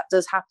likely that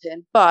does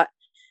happen, but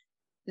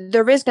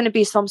there is going to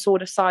be some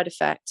sort of side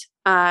effect.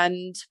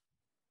 And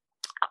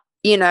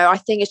I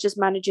think it's just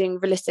managing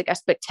realistic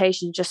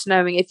expectations, just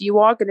knowing if you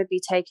are going to be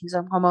taking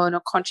some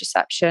hormonal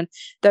contraception,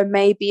 there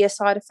may be a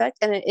side effect,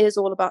 and it is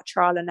all about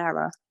trial and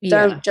error.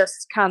 Yeah. Don't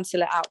just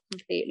cancel it out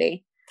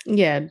completely.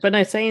 Yeah, but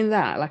no, saying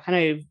that, like, I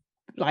know,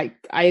 like,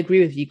 I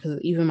agree with you, because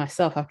even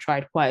myself, I've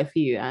tried quite a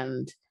few,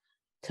 and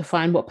to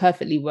find what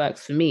perfectly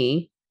works for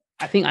me,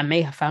 I think I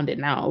may have found it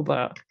now,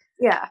 but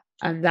yeah,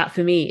 and that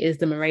for me is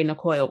the Mirena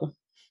coil.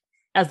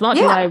 As much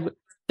as I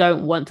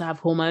don't want to have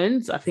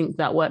hormones, I think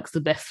that works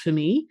the best for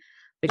me.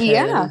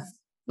 Because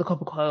the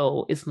copper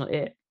coil is not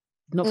it.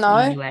 Not for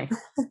me anyway.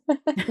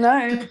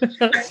 No.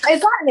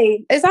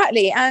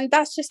 Exactly. And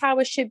that's just how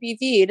it should be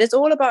viewed. It's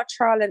all about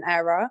trial and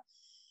error.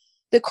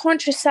 The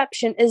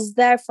contraception is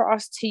there for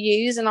us to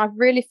use. And I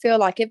really feel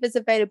like if it's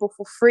available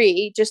for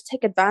free, just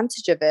take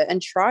advantage of it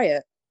and try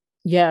it.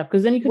 Yeah,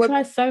 because then you can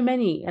try so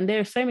many, and there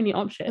are so many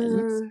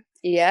options.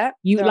 Yeah.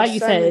 You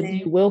said,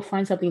 you will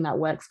find something that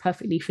works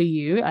perfectly for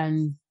you,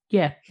 and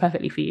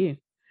perfectly for you.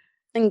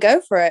 And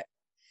go for it.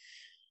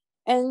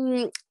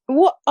 And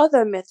what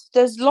other myths?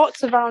 There's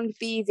lots around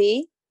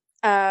BV,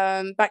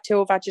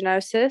 bacterial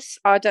vaginosis.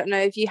 I don't know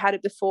if you had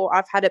it before.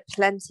 I've had it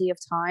plenty of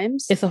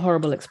times. It's a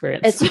horrible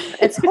experience.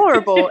 It's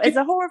horrible. It's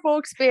a horrible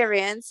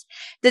experience.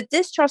 The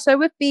discharge. So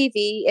with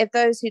BV, if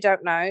those who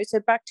don't know, so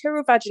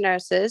bacterial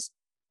vaginosis.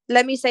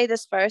 Let me say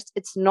this first.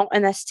 It's not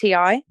an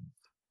STI.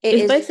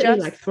 It's basically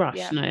like thrush,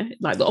 yeah. no?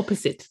 Like the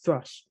opposite to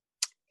thrush.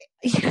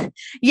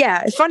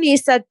 Yeah, it's funny you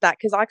said that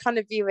because I kind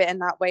of view it in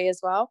that way as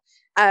well.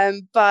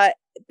 But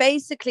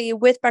basically,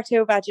 with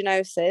bacterial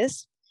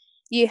vaginosis,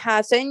 you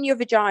have, so in your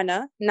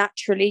vagina,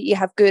 naturally, you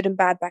have good and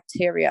bad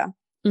bacteria.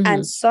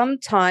 And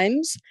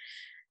sometimes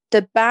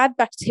the bad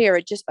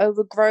bacteria just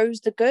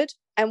overgrows the good.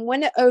 And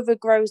when it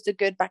overgrows the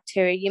good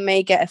bacteria, you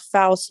may get a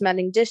foul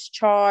smelling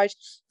discharge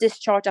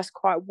that's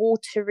quite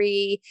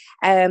watery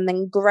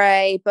and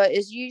grey, but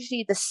it's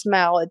usually the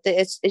smell.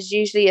 It's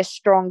usually a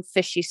strong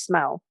fishy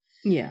smell.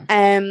 Yeah.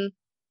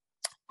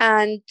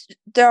 And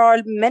there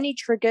are many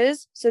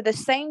triggers. So the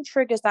same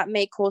triggers that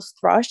may cause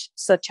thrush,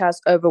 such as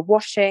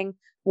overwashing,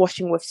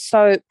 washing with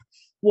soap,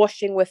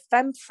 washing with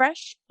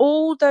Femfresh,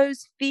 all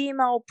those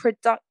female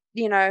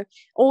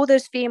all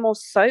those female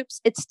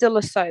soaps, it's still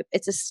a soap.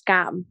 It's a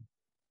scam.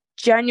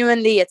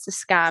 Genuinely, it's a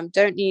scam.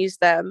 Don't use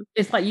them.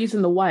 It's like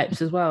using the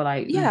wipes as well.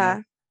 Like,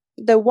 yeah.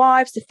 The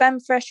wipes, the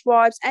Femfresh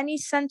wipes, any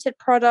scented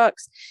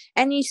products,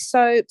 any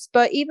soaps,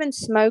 but even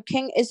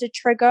smoking is a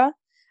trigger.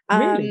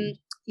 Really?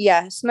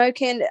 Yeah,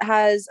 smoking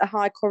has a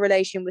high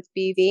correlation with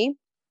BV.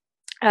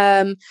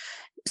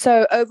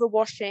 So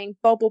overwashing,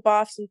 bubble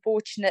baths,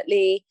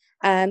 unfortunately,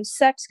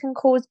 sex can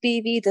cause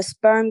BV, the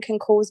sperm can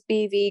cause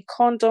BV,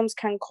 condoms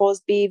can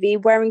cause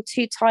BV, wearing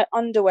too tight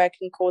underwear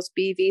can cause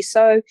BV.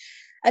 So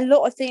a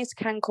lot of things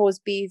can cause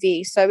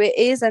BV. So it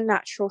is a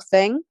natural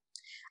thing.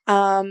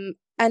 And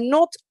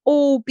not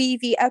all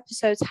BV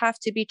episodes have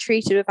to be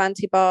treated with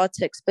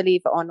antibiotics,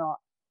 believe it or not.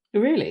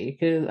 Really?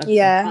 Because I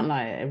can't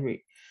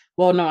lie.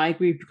 Well, no, I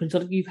agree,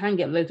 because you can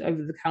get those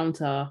over the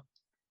counter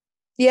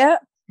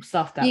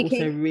stuff that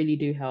also really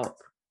do help.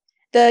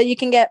 You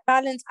can get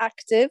Balance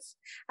Active,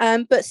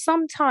 but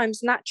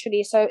sometimes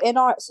naturally, so in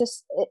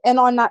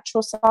our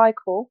natural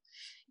cycle,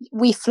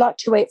 we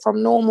fluctuate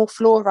from normal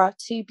flora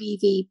to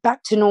BV,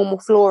 back to normal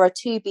flora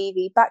to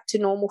BV, back to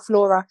normal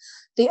flora.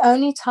 The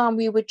only time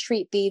we would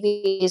treat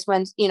BV is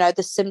when,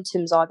 the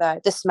symptoms are there,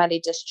 the smelly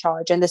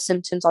discharge, and the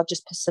symptoms are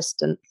just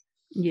persistent.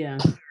 Yeah.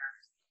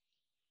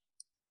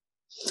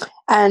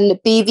 And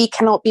BV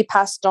cannot be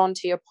passed on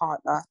to your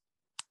partner.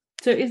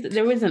 So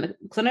there isn't,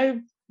 because I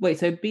know,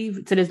 so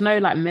BV, so there's no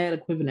like male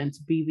equivalent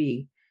to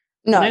BV.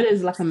 No. I know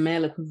there's like a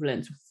male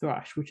equivalent to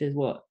thrush, which is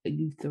what,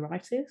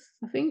 urethritis,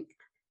 I think.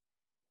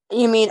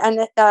 You mean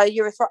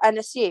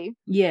NSU?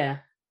 Yeah.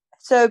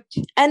 So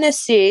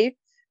NSU,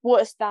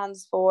 what it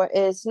stands for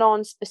is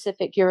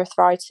non-specific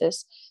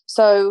urethritis.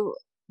 So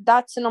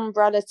that's an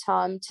umbrella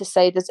term to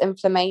say there's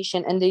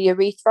inflammation in the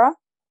urethra.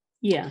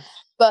 Yeah.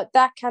 But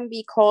that can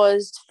be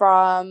caused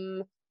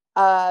from,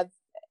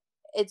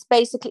 it's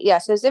basically, so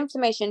there's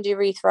inflammation in the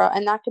urethra,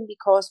 and that can be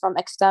caused from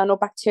external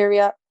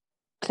bacteria,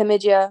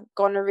 chlamydia,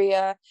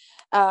 gonorrhea.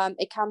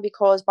 It can be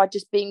caused by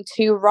just being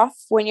too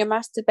rough when you're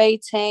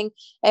masturbating.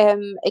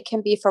 It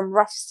can be from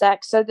rough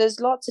sex. So there's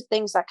lots of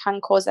things that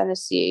can cause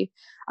NSU,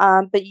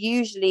 but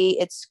usually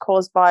it's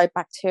caused by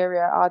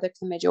bacteria, either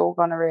chlamydia or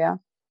gonorrhea.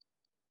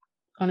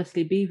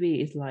 Honestly,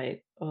 BV is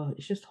like,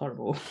 it's just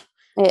horrible.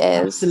 It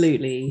is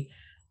absolutely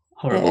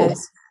horrible. It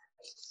is.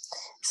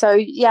 So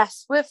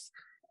yes,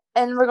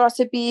 in regards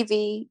to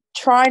BV,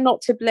 try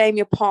not to blame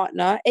your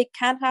partner. It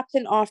can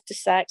happen after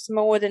sex.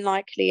 More than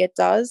likely it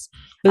does.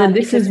 But then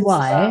this is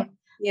why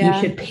you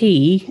should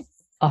pee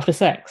after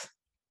sex.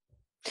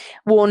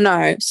 Well,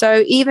 no.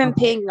 So even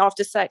peeing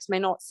after sex may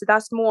not. So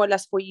that's more or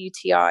less for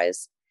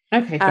UTIs.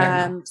 Okay,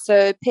 fair enough.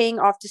 So peeing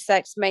after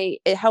sex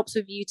it helps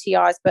with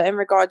UTIs, but in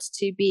regards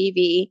to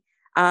BV,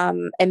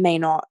 it may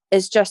not.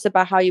 It's just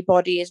about how your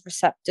body is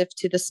receptive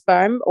to the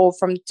sperm or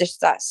from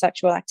just that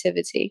sexual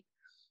activity.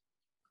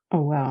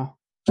 Oh wow.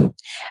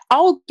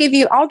 I'll give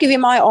you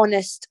my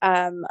honest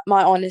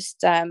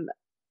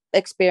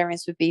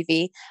experience with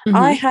BV.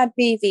 I had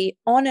BV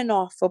on and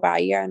off for about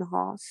a year and a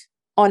half.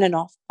 On and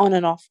off, on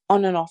and off,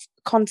 on and off,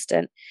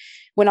 constant.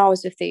 When I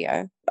was with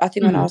Theo, I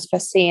think when I was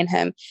first seeing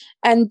him,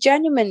 and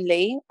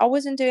genuinely, I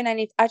wasn't doing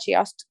any. Actually,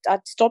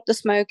 I'd stopped the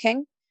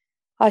smoking.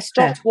 I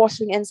stopped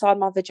washing inside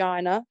my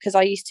vagina because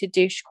I used to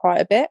douche quite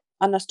a bit,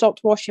 and I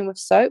stopped washing with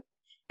soap.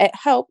 It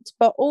helped,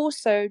 but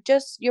also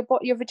just your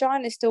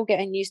vagina is still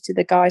getting used to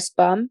the guy's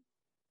sperm.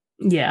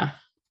 Yeah.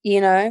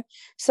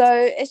 So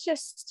it's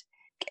just,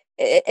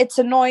 it's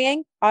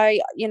annoying.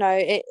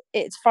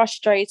 It's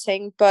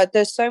frustrating, but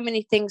there's so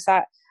many things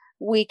that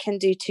we can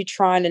do to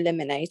try and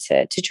eliminate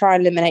it, to try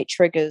and eliminate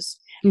triggers.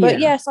 But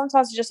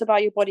sometimes it's just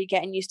about your body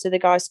getting used to the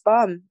guy's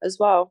sperm as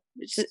well.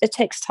 It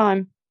takes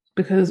time.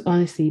 Because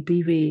honestly,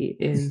 BV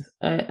is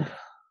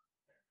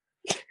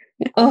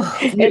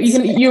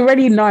you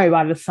already know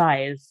by the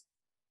size.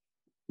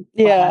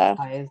 Yeah.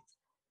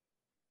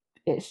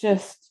 It's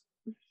just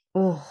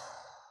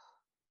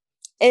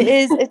It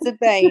is. It's a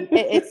bane.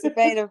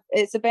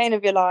 It's a bane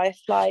of your life.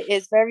 Like,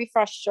 it's very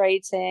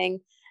frustrating.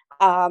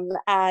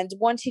 And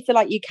once you feel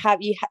like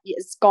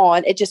it's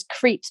gone, it just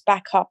creeps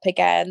back up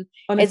again.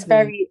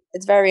 Honestly,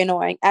 It's very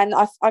annoying. And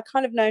I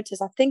kind of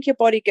notice, I think your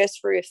body goes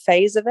through a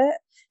phase of it.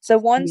 So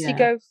once you yeah.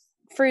 go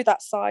through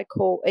that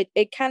cycle,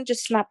 it can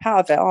just snap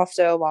out of it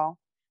after a while.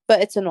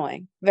 But it's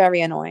annoying,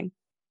 very annoying.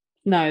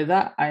 No,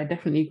 that I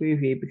definitely agree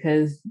with you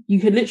because you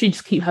could literally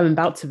just keep having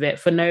bouts of it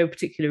for no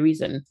particular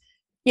reason.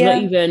 Not Yeah,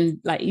 even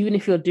like even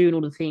if you're doing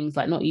all the things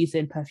like not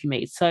using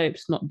perfumated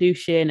soaps, not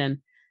douching, and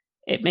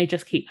it may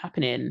just keep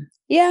happening.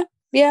 yeah,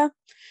 yeah.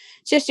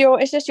 It's just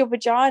your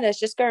vagina. It's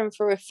just going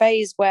through a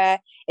phase where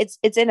it's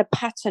in a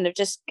pattern of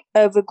just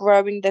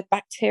overgrowing the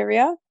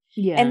bacteria, and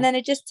Yeah. then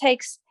it just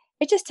takes,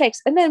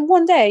 and then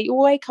one day you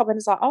wake up and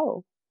it's like,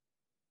 oh,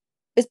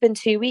 it's been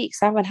 2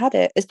 weeks, I haven't had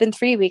it. It's been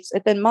 3 weeks,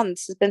 it's been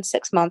months, it's been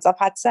 6 months. I've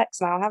had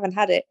sex now, I haven't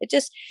had it.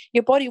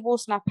 Your body will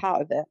snap out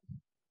of it.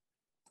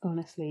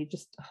 Honestly,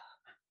 just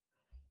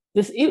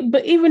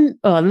but even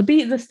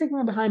the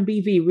stigma behind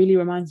BV really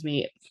reminds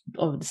me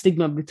of the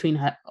stigma between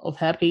of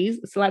herpes.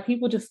 It's like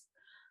people just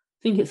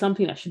think it's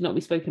something that should not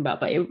be spoken about,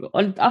 but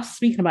on us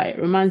speaking about it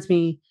reminds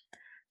me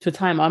to a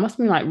time I must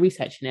have been like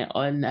researching it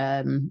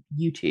on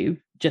YouTube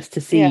just to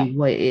Yeah, see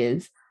what it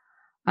is,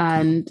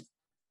 and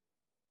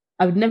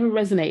I've never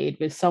resonated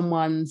with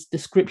someone's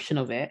description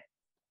of it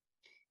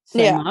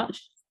so yeah.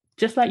 much.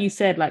 Just like you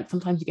said, like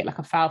sometimes you get like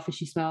a foul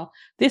fishy smell.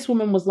 This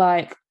woman was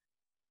like,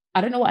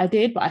 I don't know what I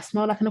did, but I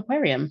smell like an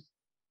aquarium.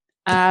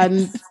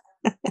 And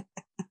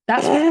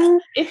that's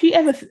if you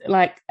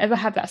ever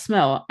have that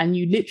smell and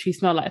you literally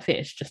smell like a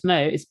fish, just know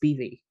it's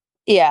BV.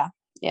 Yeah,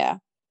 yeah,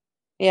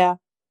 yeah,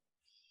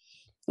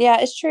 yeah,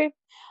 it's true.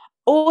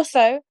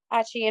 Also,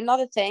 actually,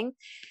 another thing,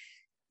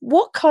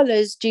 what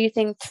colors do you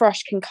think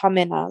thrush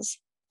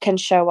can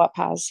show up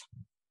as?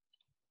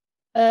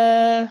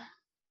 Uh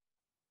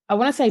I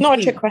want to say Not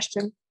a trick pink,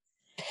 question.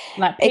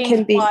 like It pink,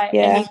 can be, white,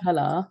 yeah, any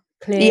color,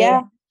 clear.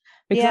 yeah,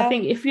 Because I yeah,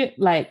 think if you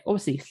like,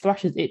 obviously,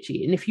 thrush is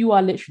itchy, and if you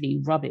are literally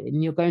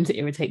rubbing, you're going to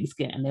irritate the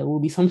skin, and there will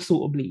be some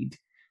sort of bleed.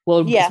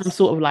 Well, some yes,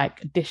 sort of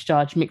like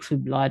discharge mixed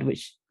with blood,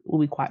 which will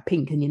be quite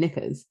pink in your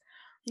knickers.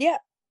 yeah,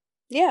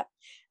 yeah.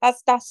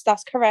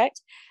 That's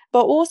correct.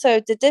 But also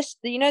the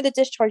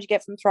discharge you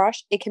get from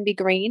thrush, it can be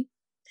green,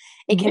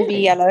 it can be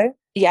Really? yellow.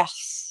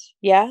 Yes,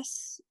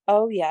 yes.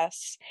 Oh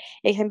yes.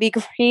 It can be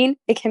green,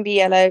 it can be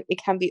yellow,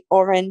 it can be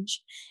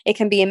orange, it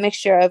can be a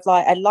mixture of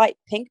like a light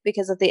pink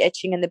because of the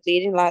itching and the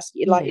bleeding, like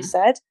you Yeah.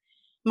 said.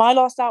 My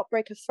last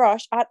outbreak of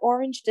thrush, I had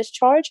orange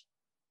discharge.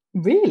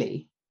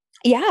 Really?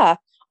 Yeah.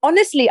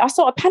 Honestly, I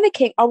started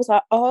panicking. I was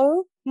like,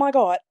 oh my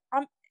God.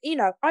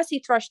 I see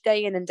thrush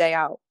day in and day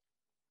out.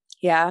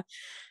 Yeah.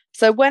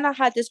 So when I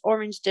had this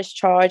orange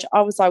discharge,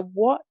 I was like,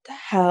 what the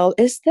hell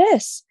is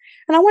this?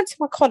 And I went to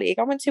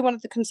one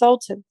of the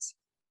consultants,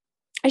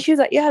 and she was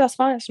like, yeah, that's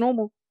fine, it's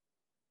normal.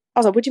 I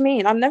was like, what do you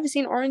mean? I've never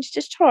seen orange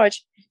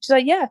discharge. She's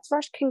like, yeah,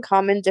 thrush can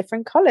come in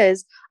different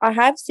colors. I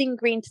have seen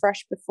green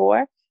thrush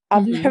before.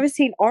 I've Mm-hmm. never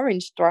seen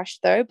orange thrush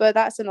though, but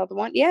that's another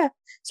one. Yeah.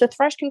 So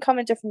thrush can come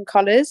in different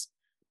colors.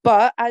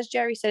 But as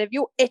Jerry said, if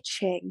you're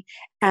itching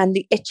and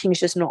the itching is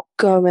just not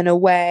going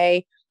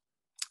away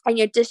and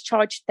your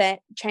discharge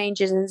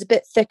changes and it's a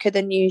bit thicker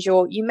than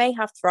usual, you may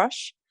have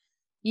thrush.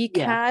 You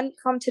Yeah. can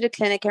come to the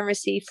clinic and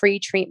receive free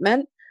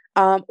treatment,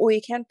 or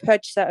you can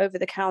purchase that over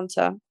the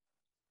counter.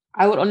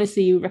 I would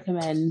honestly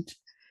recommend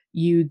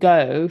you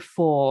go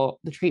for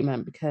the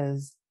treatment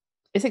because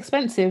it's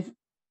expensive.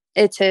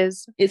 It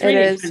is. It's It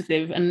really is.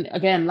 expensive. And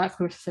again, like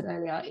Clarissa said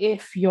earlier,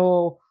 if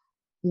you're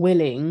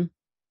willing,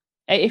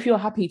 if you're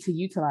happy to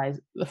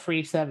utilize the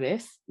free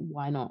service,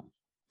 why not?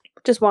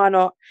 Just why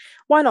not?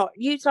 Why not?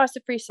 Utilize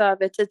the free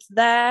service. It's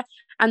there.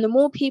 And the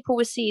more people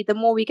we see, the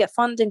more we get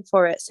funding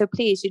for it. So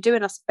please, you're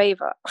doing us a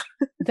favor.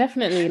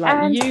 Definitely, like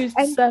And use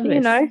the and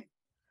service.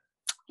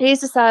 here's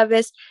the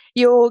service.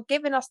 You're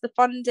giving us the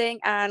funding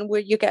and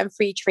you're getting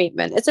free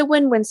treatment. It's a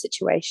win-win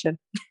situation.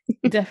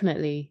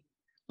 Definitely.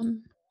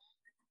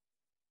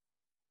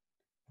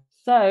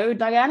 So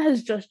Diane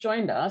has just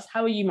joined us.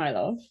 How are you, my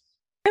love?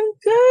 I'm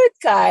good,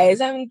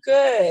 guys. I'm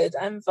good.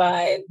 I'm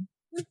fine.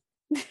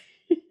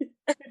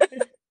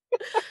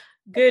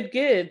 Good,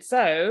 good.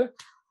 So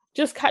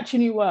just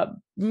catching you up,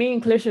 me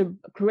and Clarissa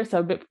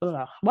a bit,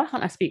 why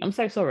can't I speak? I'm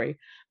so sorry.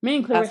 Me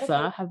and That's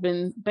Clarissa okay. have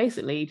been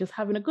basically just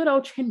having a good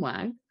old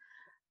chinwag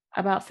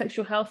about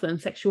sexual health and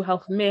sexual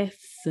health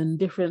myths and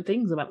different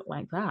things about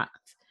like that.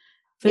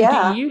 So do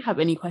Yeah. you have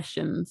any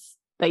questions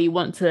that you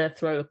want to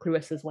throw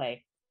Clarissa's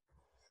way?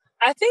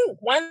 I think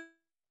one of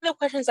the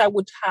questions I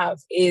would have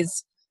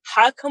is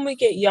how can we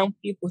get young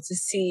people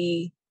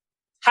to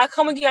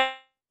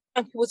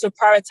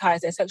prioritize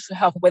their sexual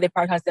health where they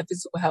prioritize their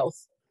physical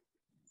health?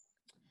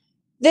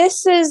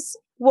 This is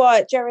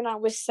what Jerry and I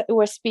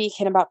were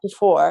speaking about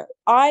before.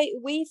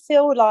 We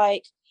feel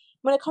like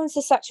when it comes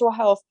to sexual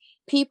health,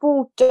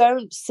 people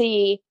don't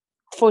see,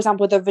 for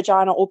example, the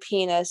vagina or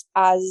penis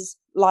as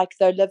like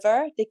the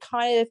liver.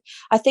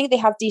 I think they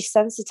have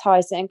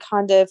desensitized it and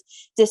kind of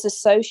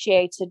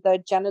disassociated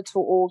the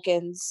genital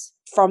organs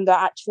from the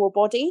actual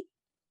body.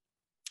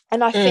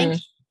 And I think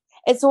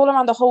it's all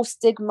around the whole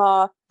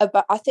stigma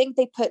about, I think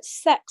they put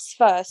sex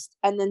first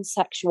and then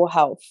sexual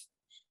health,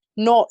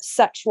 not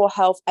sexual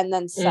health and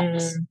then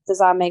sex. Does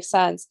that make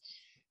sense?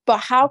 But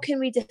how can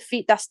we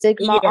defeat that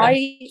stigma? Yeah.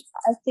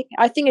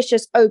 I think it's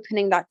just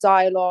opening that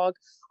dialogue.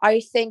 I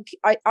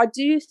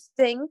do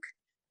think,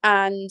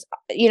 and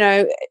you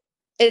know,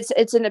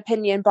 it's an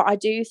opinion, but I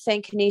do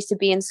think it needs to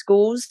be in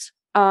schools.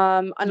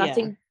 And I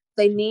think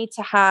they need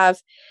to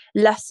have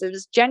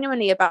lessons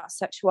genuinely about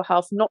sexual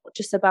health, not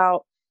just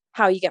about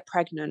how you get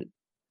pregnant,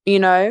 you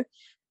know,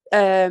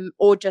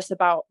 or just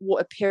about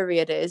what a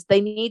period is.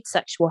 They need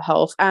sexual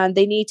health, and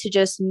they need to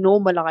just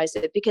normalize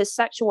it, because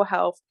sexual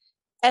health,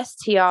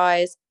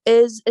 STIs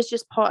is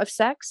just part of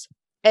sex.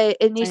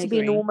 It needs to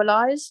be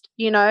normalized,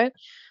 you know.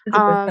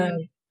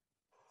 100%.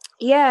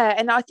 Yeah,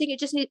 and I think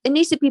it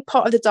needs to be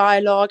part of the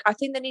dialogue. I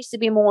think there needs to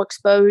be more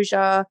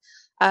exposure.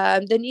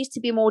 There needs to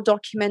be more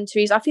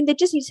documentaries. I think they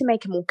just need to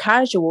make it more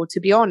casual, to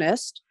be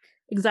honest.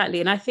 Exactly.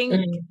 And I think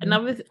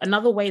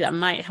another way that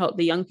might help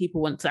the young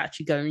people want to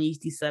actually go and use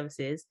these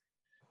services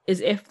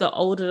is if the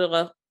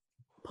older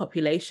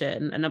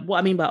population, and what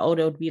I mean by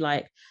older would be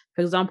like,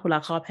 for example,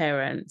 like our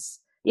parents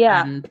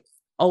and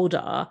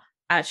older,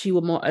 actually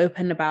were more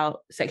open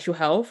about sexual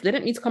health. They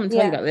don't need to come and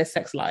tell you about their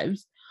sex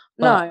lives,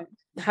 but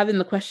having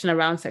the question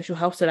around sexual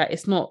health so that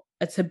it's not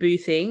a taboo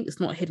thing, it's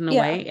not hidden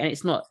away, and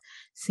it's not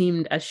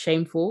seemed as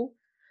shameful.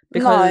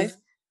 Because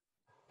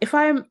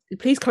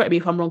please correct me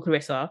if I'm wrong,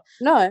 Clarissa.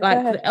 No,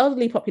 like the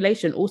elderly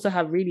population also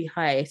have really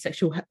high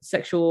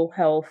sexual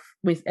health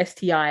with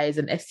STIs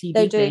and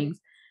STD things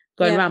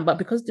going around, but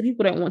because the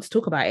people don't want to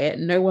talk about it,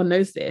 no one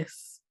knows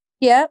this.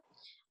 Yeah,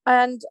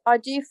 and I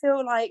do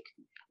feel like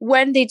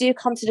when they do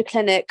come to the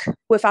clinic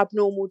with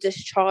abnormal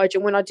discharge,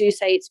 and when I do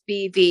say it's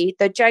BV,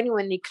 they're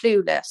genuinely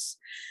clueless.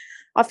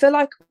 I feel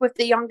like with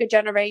the younger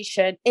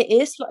generation, it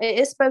is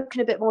spoken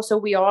a bit more, so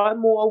we are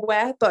more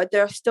aware, but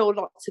there are still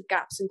lots of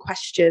gaps and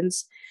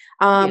questions.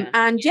 And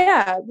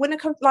when it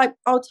comes, like,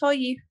 I'll tell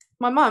you,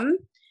 my mum,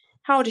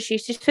 how old is she?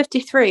 She's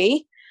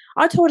 53.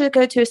 I told her to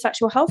go to a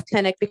sexual health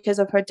clinic because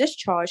of her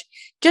discharge.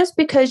 Just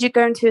because you're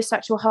going to a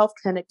sexual health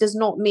clinic does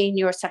not mean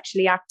you're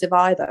sexually active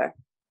either.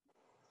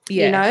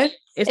 Yeah. You know?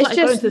 It's like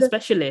going to a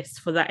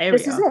specialist for that area.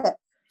 This is it.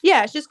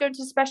 Yeah, it's just going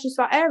to a specialist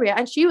for that area.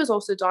 And she was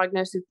also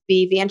diagnosed with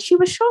BV, and she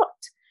was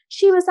shocked.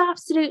 She was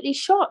absolutely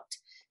shocked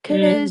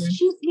because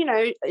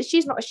she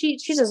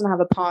doesn't have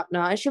a partner.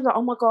 And she was like,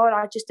 oh my God,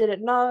 I just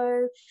didn't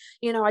know.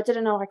 You know, I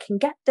didn't know I can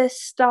get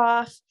this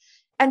stuff.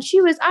 And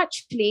she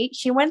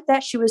went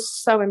there. She was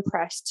so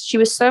impressed. She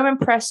was so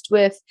impressed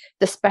with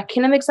the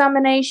speculum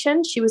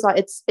examination. She was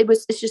like, it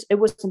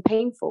wasn't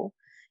painful.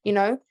 You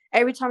know,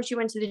 every time she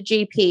went to the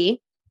GP,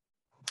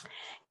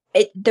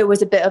 there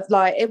was a bit of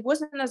like, it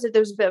wasn't as if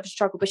there was a bit of a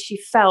struggle, but she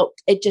felt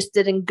it just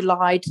didn't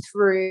glide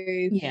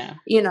through,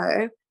 you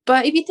know.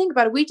 But if you think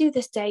about it, we do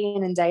this day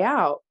in and day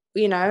out,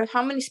 you know.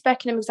 How many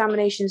speculum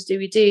examinations do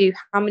we do?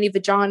 How many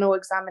vaginal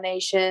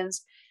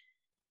examinations?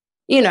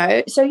 You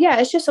know, so yeah,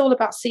 it's just all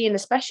about seeing a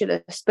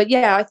specialist. But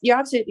yeah, you're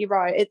absolutely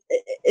right.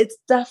 It's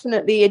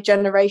definitely a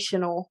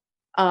generational,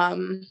 not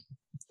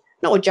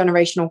a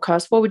generational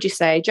curse. What would you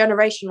say?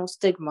 Generational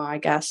stigma, I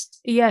guess.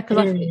 Yeah,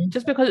 because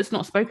just because it's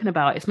not spoken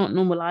about, it's not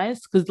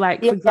normalized. Because,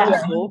 like, for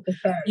example,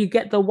 you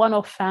get the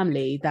one-off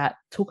family that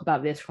talk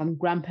about this from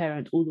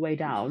grandparents all the way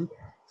down.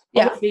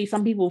 Obviously,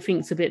 some people think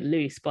it's a bit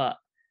loose, but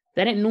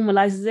then it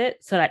normalizes it.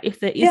 So, like, if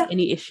there is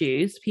any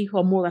issues, people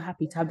are more than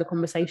happy to have the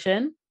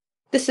conversation.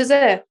 This is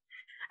it.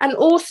 And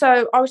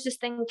also, I was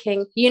just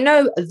thinking, you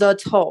know, the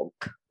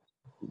talk.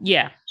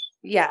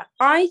 Yeah,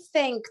 I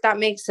think that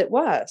makes it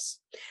worse.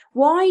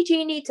 Why do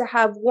you need to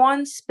have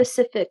one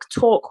specific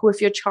talk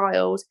with your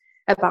child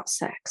about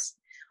sex?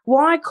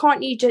 Why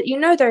can't you just, you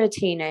know, they're a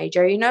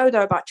teenager, you know,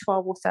 they're about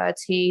 12 or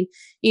 13,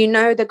 you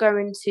know, they're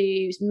going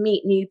to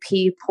meet new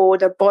people,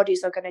 their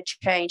bodies are going to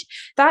change.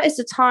 That is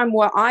the time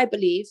where I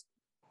believe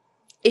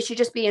it should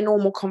just be a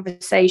normal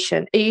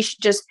conversation. You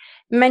should just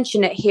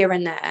mention it here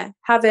and there,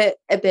 have it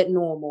a bit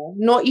normal.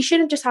 You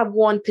shouldn't just have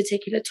one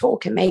particular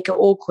talk and make it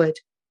awkward.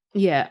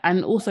 Yeah,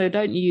 and also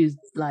don't use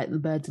like the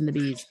birds and the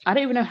bees. I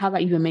don't even know how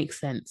that even makes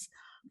sense.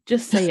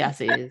 Just say it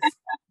as it is.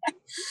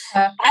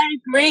 I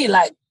agree.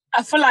 Like,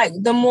 I feel like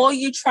the more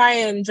you try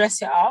and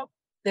dress it up,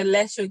 the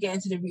less you'll get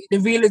into the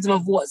realism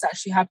of what's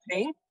actually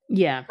happening.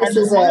 Yeah. And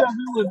the more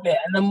you're with it,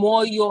 and the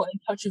more you're in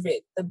touch with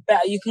it, the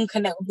better you can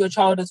connect with your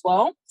child as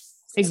well.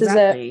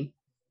 Exactly.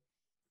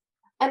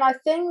 And I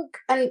think,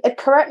 and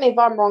correct me if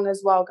I'm wrong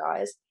as well,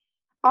 guys,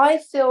 I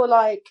feel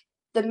like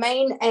the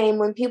main aim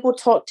when people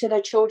talk to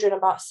their children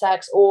about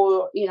sex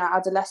or, you know,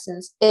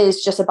 adolescents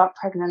is just about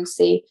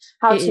pregnancy,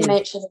 how to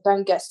make sure they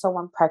don't get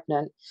someone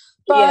pregnant.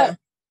 But,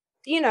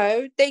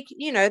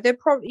 they're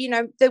probably,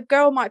 the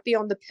girl might be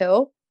on the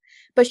pill,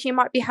 but she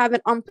might be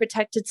having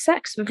unprotected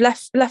sex with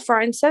left,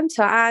 right and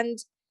centre. And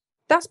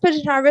that's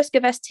putting her at risk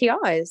of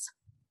STIs.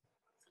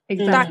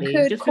 Exactly.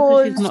 Just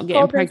because she's not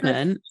getting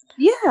pregnant.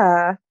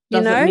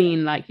 Doesn't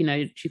mean, like,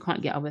 she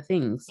can't get other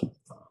things.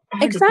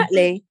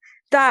 Exactly.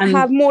 that And-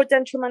 have more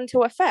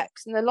detrimental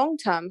effects in the long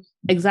term.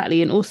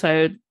 Exactly. And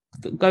also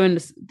going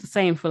the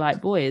same for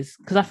like boys,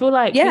 because I feel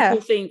like Yeah.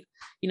 people think,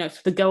 you know,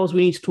 for the girls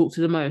we need to talk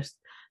to the most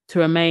to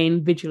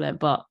remain vigilant,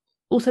 but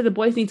also the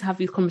boys need to have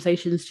these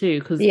conversations too,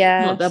 because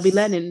they'll be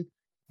learning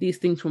these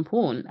things from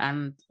porn,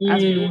 and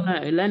as we all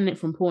know, learning it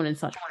from porn in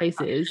such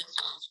places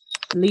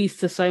leads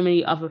to so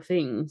many other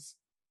things.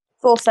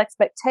 False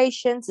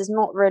expectations is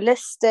not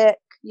realistic,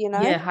 you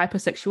know. Yeah,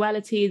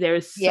 hypersexuality, there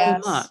is so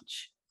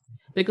much,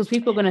 because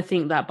people are going to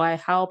think that by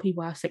how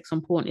people have sex on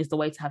porn is the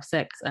way to have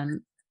sex,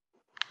 and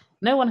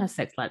no one has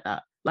sex like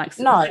that. Like,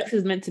 sex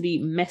is meant to be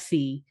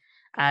messy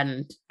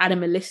and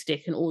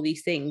animalistic and all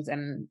these things,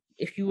 and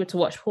if you were to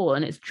watch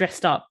porn, it's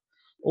dressed up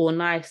or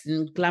nice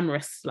and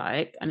glamorous,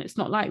 like, and it's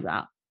not like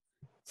that.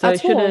 So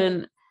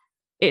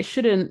it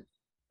shouldn't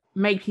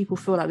make people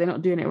feel like they're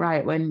not doing it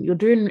right when you're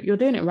doing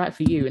it right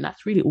for you, and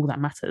that's really all that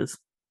matters.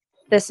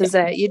 This is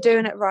it. You're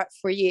doing it right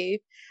for you.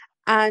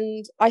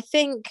 And I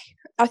think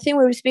we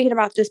were speaking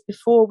about this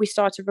before we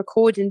started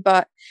recording,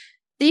 but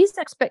these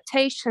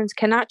expectations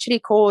can actually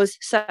cause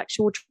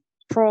sexual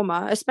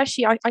trauma,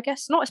 especially, I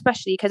guess not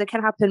especially, because it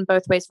can happen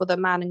both ways for the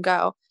man and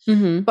girl.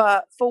 Mm-hmm.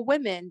 But for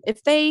women,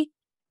 if they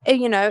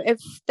enter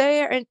into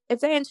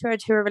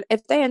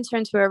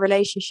a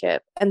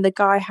relationship and the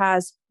guy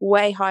has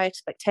way high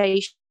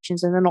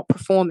expectations and they're not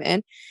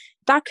performing,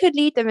 that could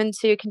lead them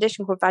into a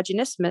condition called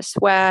vaginismus,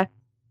 where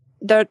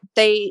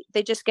they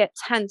just get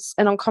tense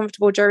and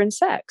uncomfortable during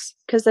sex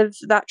because of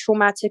that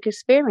traumatic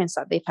experience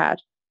that they've had.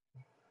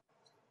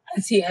 I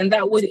see, and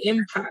that would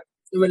impact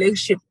the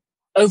relationship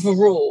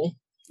overall.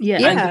 Yeah.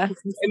 And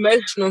the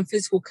emotional and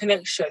physical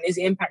connection is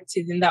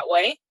impacted in that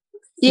way.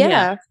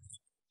 Yeah.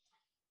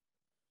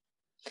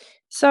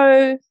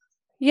 So,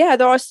 yeah,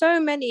 there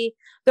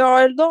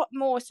are a lot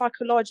more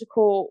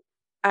psychological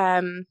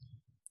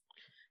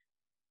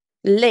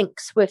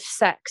links with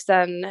sex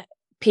than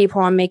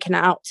people are making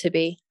it out to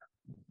be.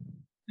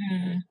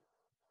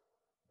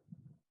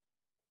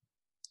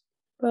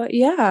 But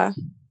yeah,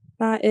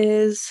 that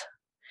is.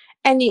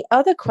 Any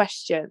other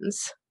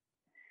questions?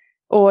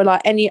 Or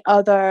like any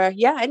other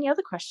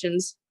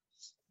questions?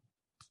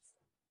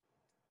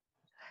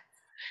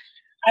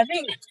 I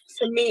think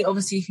for me,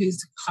 obviously,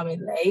 who's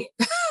coming late.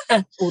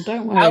 Oh,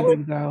 don't worry,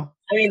 big girl.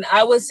 I mean,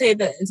 I would say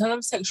that in terms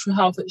of sexual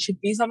health, it should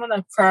be something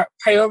that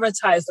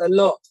prioritized a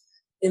lot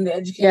in the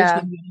education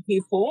of young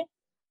people,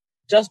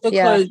 just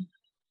because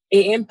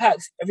it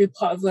impacts every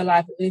part of your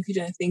life, even if you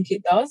don't think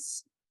it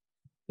does.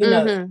 You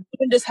know,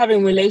 even just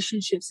having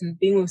relationships and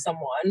being with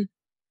someone,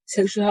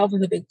 sexual health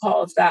is a big part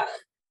of that.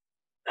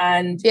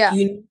 And you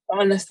need to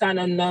understand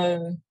and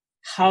know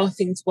how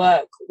things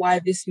work, why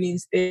this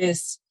means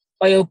this,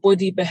 why your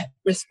body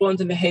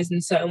responds and behaves in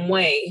a certain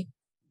way,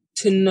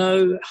 to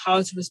know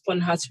how to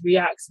respond, how to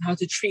react, and how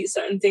to treat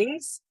certain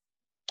things.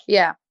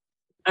 Yeah.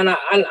 And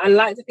I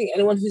like to think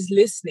anyone who's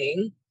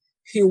listening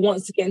who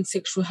wants to get into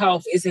sexual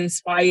health is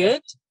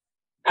inspired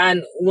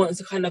and wants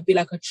to kind of be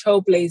like a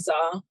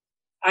trailblazer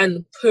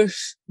and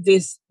push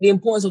the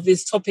importance of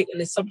this topic and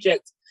this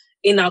subject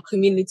in our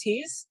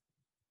communities.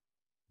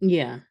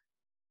 Yeah.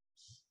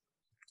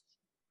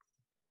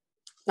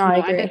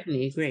 I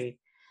definitely agree.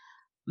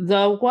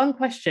 The one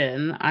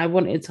question I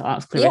wanted to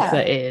ask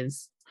Clarissa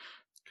is,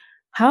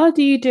 how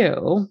do you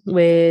deal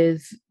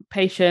with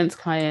patients,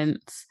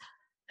 clients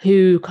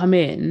who come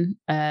in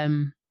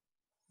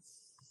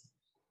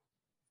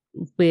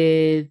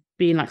with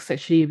being like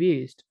sexually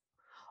abused?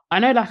 I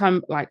know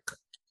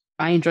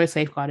I enjoy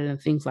safeguarding and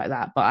things like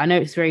that, but I know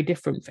it's very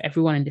different for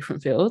everyone in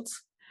different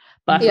fields.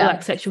 But I feel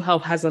like sexual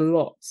health has a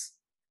lot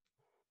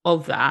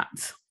of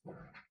that.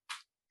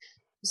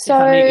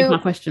 So if my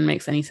question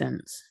makes any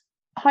sense.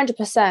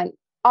 100%.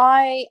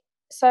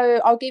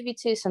 I'll give you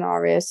two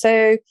scenarios.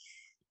 So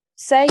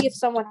say if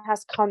someone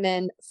has come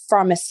in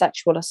from a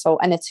sexual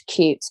assault and it's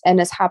acute and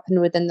it's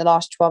happened within the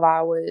last 12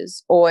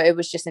 hours, or it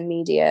was just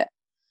immediate,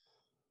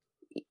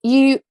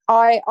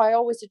 I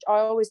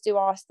always do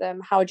ask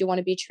them, how do you want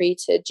to be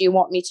treated? Do you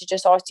want me to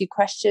just ask you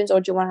questions, or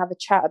do you want to have a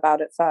chat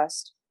about it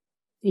first?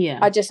 Yeah.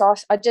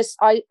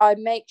 I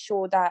make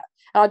sure that,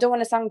 and I don't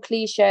want to sound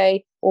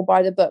cliche or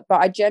by the book,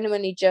 but I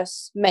genuinely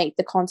just make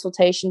the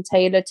consultation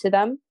tailored to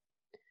them.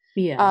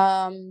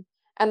 Yeah.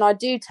 And I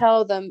do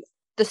tell them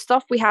the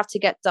stuff we have to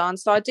get done.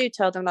 So I do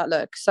tell them that,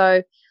 look,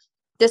 so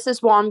this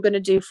is what I'm going to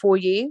do for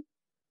you.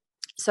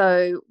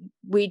 So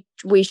we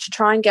should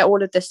try and get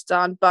all of this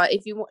done. But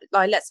if you want,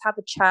 like, let's have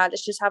a chat.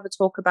 Let's just have a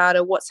talk about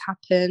it. What's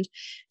happened?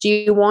 Do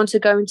you want to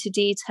go into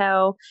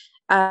detail?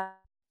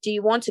 Do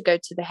you want to go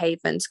to the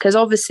Havens? Because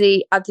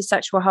obviously at the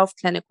sexual health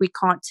clinic, we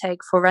can't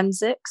take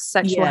forensics,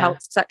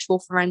 sexual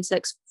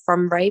forensics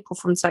from rape or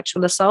from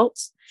sexual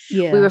assaults.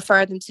 Yeah. We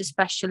refer them to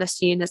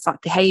specialist units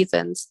like the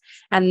Havens,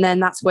 and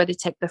then that's where they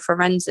take the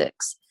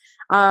forensics.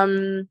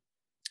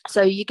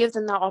 So you give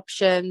them that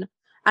option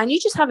and you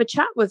just have a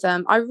chat with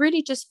them. I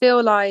really just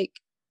feel like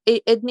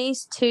it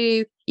needs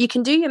to, you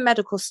can do your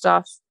medical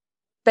stuff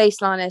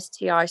baseline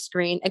STI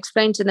screen,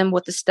 explain to them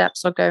what the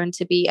steps are going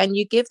to be, and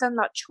you give them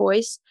that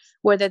choice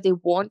whether they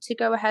want to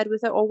go ahead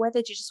with it or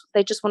whether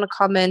they just want to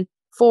come in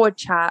for a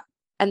chat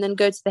and then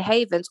go to the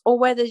Havens, or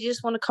whether you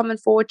just want to come in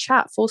for a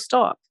chat, full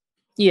stop.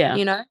 Yeah.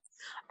 You know?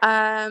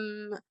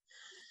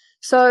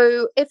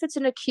 So if it's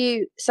an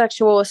acute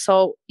sexual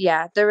assault,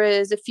 yeah, there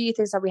is a few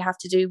things that we have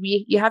to do.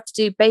 You have to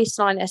do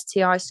baseline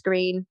STI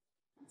screen,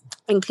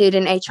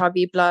 including HIV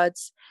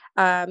bloods.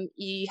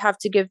 You have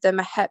to give them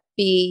a Hep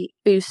B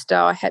booster,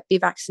 a Hep B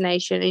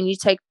vaccination, and you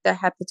take the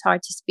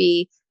hepatitis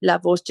B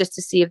levels just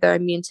to see if they're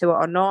immune to it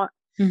or not.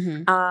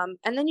 Mm-hmm.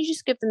 And then you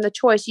just give them the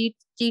choice. You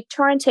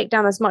try and take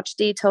down as much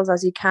details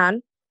as you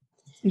can.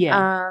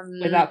 Yeah.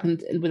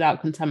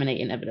 Without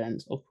contaminating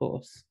evidence, of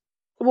course.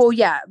 Well,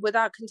 yeah,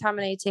 without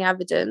contaminating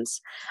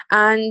evidence.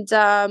 And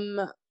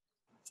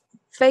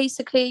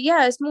basically,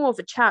 yeah, it's more of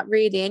a chat,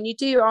 really. And you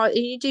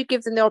do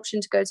give them the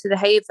option to go to the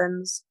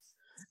Havens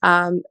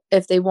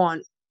if they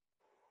want.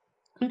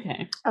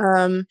 Okay.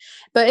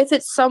 But if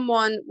it's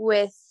someone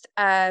with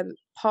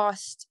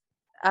past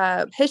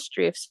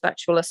history of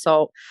sexual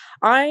assault,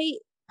 I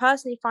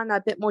personally find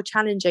that a bit more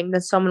challenging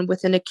than someone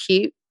with an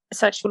acute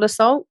sexual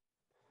assault.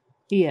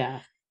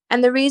 Yeah.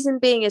 And the reason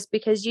being is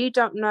because you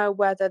don't know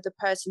whether the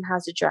person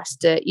has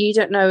addressed it. You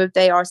don't know if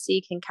they are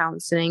seeking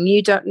counselling.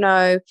 You don't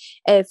know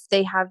if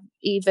they have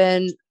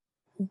even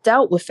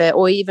dealt with it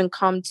or even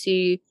come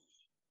to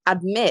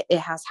admit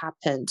it has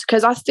happened.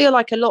 Because I feel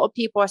like a lot of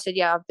people, I said,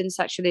 yeah, I've been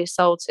sexually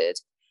assaulted,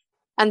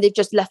 and they've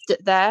just left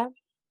it there,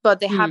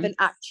 but they haven't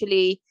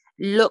actually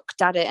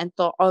looked at it and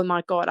thought, oh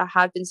my God, I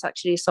have been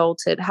sexually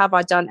assaulted. Have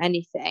I done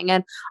anything?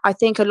 And I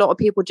think a lot of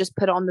people just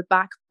put it on the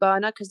back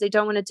burner because they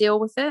don't want to deal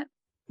with it.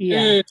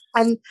 Yeah.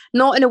 And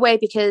not in a way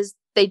because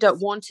they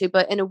don't want to,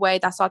 but in a way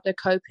that's like their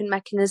coping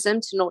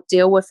mechanism to not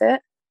deal with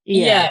it.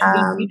 Yeah.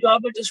 You'd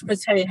rather just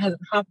pretend it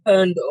hasn't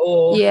happened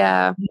or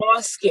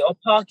mask it or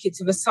park it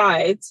to the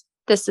side.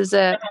 This is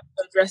it.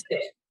 Address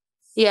it.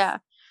 Yeah.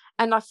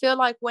 And I feel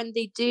like when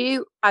they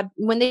do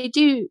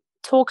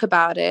talk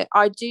about it,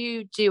 I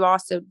do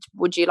ask them,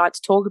 would you like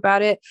to talk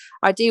about it?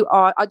 I do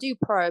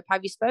probe,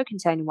 have you spoken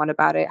to anyone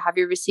about it? Have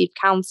you received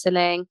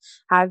counselling?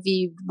 Did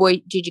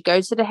you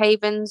go to the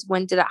Havens?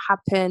 When did it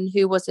happen?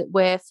 Who was it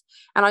with?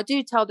 And I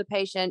do tell the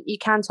patient, you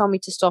can tell me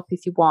to stop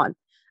if you want,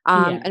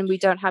 and we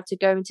don't have to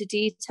go into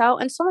detail.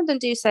 And some of them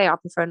do say I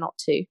prefer not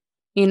to,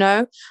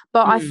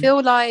 but I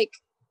feel like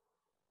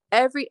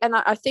I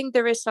think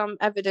there is some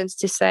evidence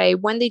to say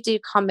when they do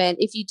come in,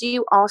 if you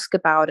do ask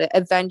about it,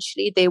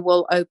 eventually they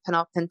will open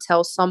up and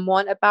tell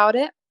someone about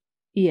it.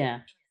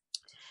 Yeah.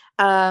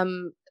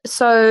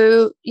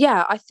 So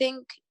yeah, I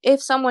think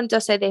if someone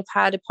does say they've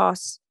had a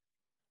past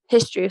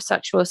history of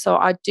sexual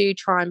assault, I do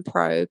try and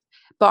probe,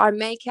 but I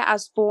make it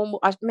as formal.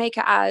 I make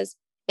it as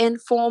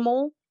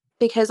informal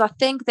because I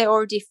think they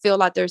already feel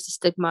like there's a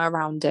stigma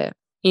around it,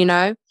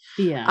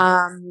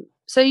 Yeah.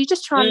 So you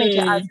just try and make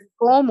it as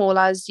informal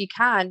as you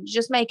can. You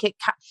just make it,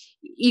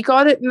 you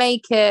got to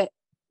make it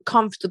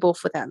comfortable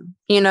for them,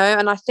 and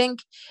I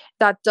think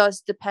that does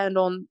depend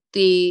on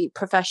the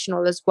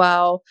professional as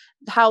well,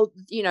 how,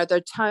 their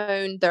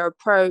tone, their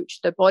approach,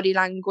 their body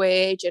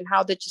language, and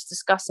how they're just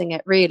discussing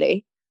it,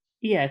 really.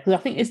 Yeah, because I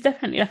think it's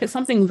definitely it's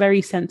something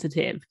very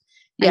sensitive.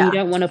 And you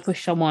don't want to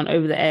push someone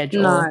over the edge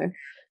or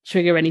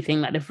trigger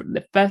anything. Like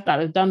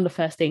they've done the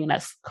first thing, and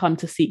that's come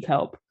to seek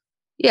help.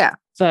 Yeah.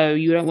 So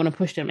you don't want to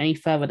push them any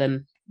further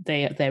than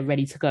they're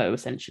ready to go,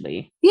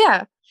 essentially.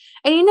 Yeah.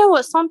 And you know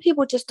what? Some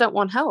people just don't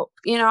want help.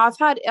 I've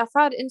had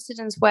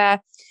incidents where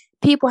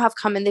people have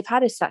come in, they've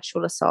had a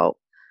sexual assault,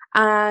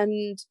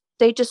 and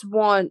they just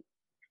want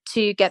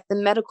to get the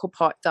medical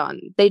part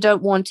done. They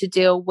don't want to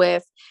deal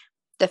with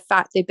the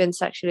fact they've been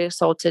sexually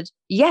assaulted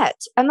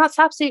yet. And that's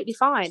absolutely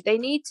fine. They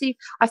need to,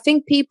 I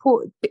think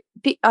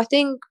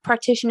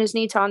practitioners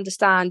need to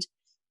understand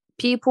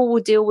people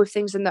will deal with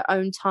things in their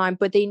own time,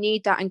 but they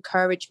need that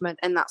encouragement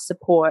and that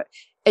support.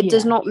 It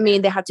does not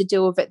mean they have to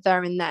deal with it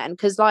there and then,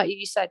 because like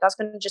you said, that's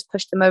going to just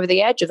push them over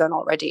the edge if they're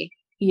not ready.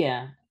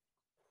 Yeah.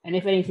 And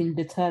if anything,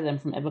 deter them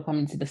from ever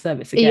coming to the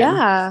service again.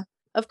 Yeah,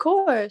 of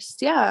course.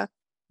 Yeah.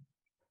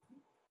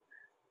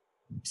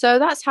 So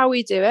that's how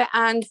we do it.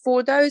 And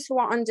for those who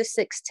are under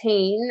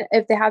 16,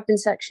 if they have been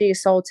sexually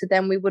assaulted,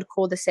 then we would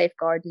call the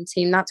safeguarding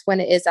team. That's when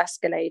it is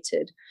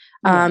escalated.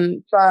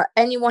 But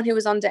anyone who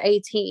is under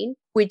 18,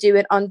 we do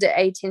it under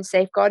 18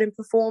 safeguarding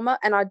performer.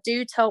 And I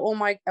do tell all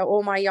my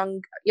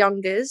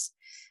youngsters,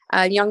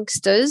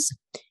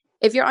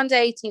 if you're under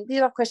 18,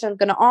 these are questions I'm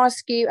going to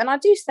ask you. And I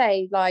do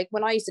say, like,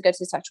 when I used to go to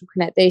the Sexual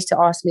Connect, they used to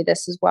ask me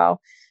this as well.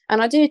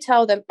 And I do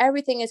tell them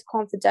everything is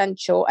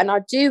confidential. And I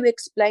do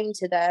explain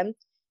to them,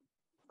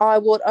 I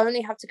would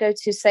only have to go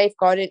to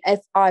safeguarding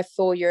if I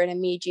feel you're an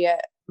immediate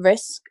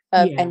risk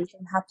of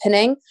anything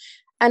happening.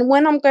 And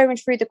when I'm going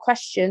through the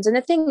questions, and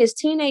the thing is,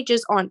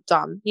 teenagers aren't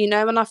dumb,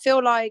 and I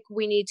feel like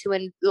we need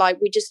to,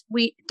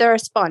 they're a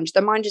sponge.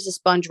 Their mind is a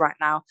sponge right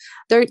now.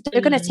 They're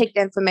going to take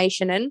the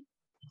information in.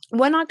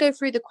 When I go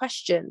through the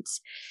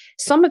questions,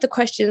 some of the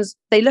questions,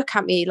 they look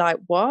at me like,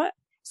 what?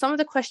 some of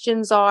the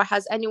questions are,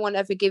 has anyone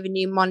ever given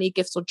you money,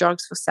 gifts, or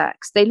drugs for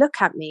sex? They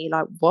look at me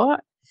like,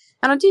 what?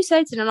 And I do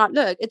say to them, like,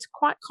 look, it's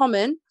quite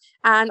common.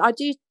 And I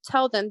do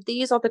tell them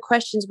these are the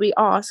questions we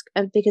ask.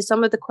 And because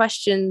some of the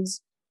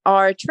questions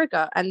are a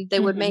trigger and they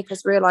would make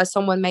us realize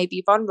someone may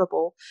be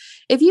vulnerable.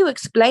 If you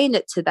explain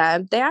it to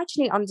them, they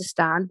actually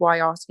understand why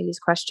you're asking these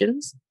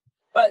questions.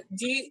 But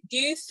do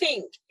you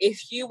think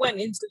if you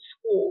went into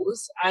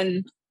schools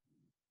and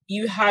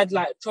you had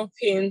like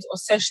drop-ins or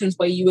sessions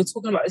where you were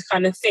talking about this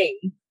kind of thing,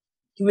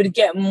 you would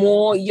get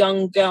more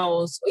young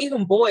girls or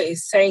even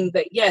boys saying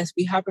that, yes,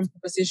 we have been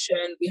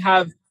propositioned, we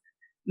have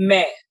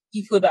met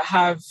people that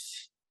have,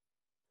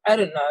 I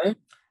don't know,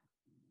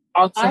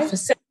 asked for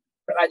sex.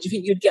 Like, do you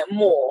think you'd get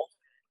more?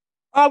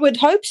 I would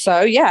hope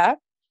so, yeah.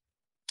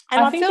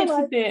 And I think it's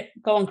like... a bit...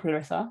 Go on,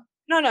 Clarissa.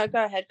 No,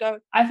 go ahead. Go.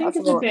 I think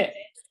it's a bit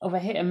of a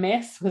hit and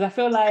miss because I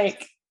feel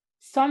like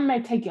some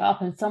may take it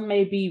up and some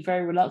may be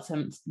very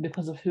reluctant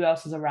because of who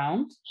else is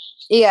around.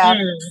 Yeah.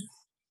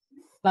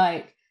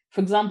 Like,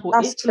 for example,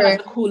 if like,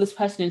 the coolest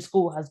person in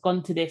school has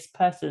gone to this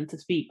person to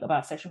speak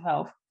about sexual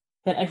health,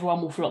 then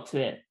everyone will flock to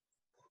it.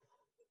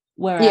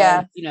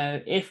 Whereas, you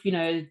know, if, you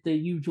know, the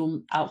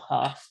usual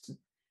outcast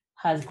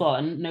has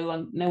gone,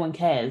 no one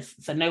cares.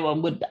 So no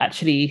one would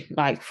actually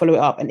like follow it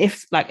up. And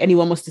if like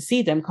anyone was to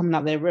see them coming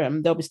out their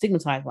room, they'll be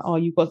stigmatized. Like, oh,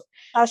 you've got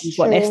an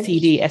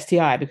STD,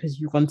 STI because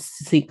you've gone to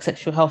seek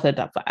sexual health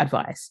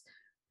advice.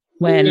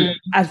 When,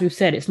 as we've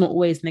said, it's not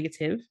always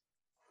negative.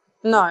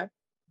 No.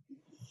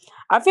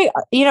 I think,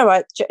 you know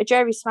what,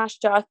 Jerry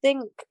smashed it. I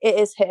think it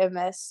is hit and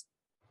miss.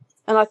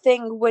 And I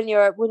think when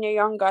you're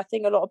younger, I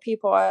think a lot of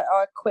people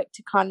are quick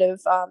to kind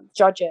of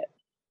judge it.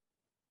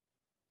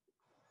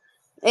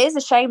 It is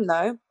a shame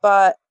though,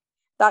 but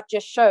that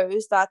just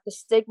shows that the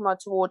stigma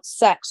towards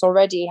sex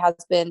already has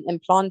been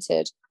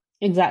implanted.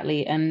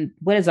 Exactly. And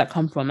where does that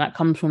come from? That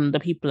comes from the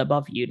people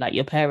above you, like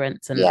your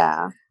parents and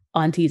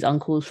aunties,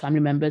 uncles, family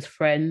members,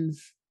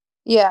 friends.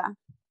 Yeah.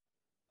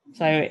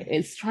 So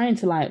it's trying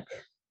to like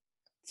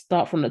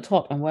start from the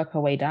top and work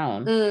our way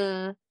down.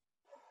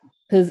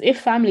 Because if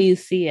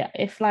families see it,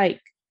 if like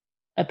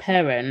a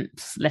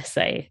parent, let's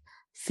say,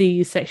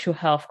 sees sexual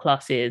health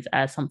classes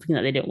as something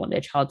that they don't want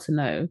their child to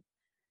know,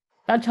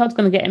 that child's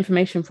going to get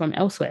information from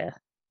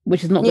elsewhere,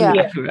 which is not going to be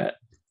accurate.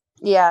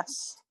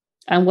 Yes.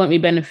 And won't be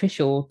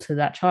beneficial to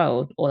that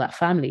child or that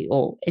family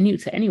or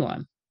to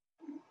anyone.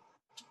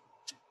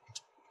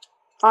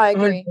 I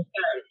agree.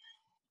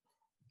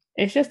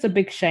 It's just a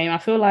big shame. I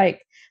feel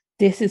like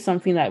this is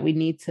something that we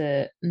need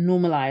to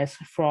normalize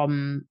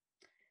from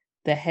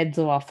the heads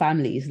of our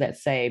families,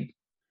 let's say,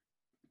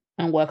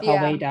 and work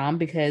our way down,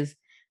 because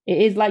it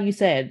is, like you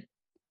said,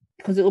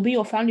 because it will be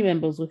your family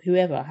members or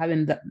whoever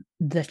having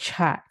the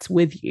chat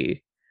with you.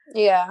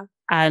 Yeah.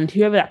 And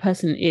whoever that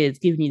person is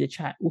giving you the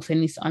chat also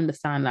needs to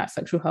understand that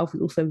sexual health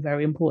is also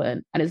very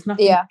important and it's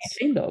nothing to be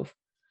ashamed of.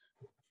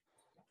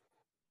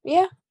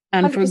 Yeah.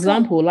 100%. And for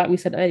example, like we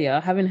said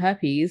earlier, having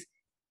herpes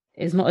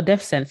is not a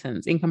death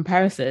sentence in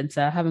comparison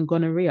to having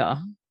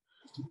gonorrhea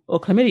or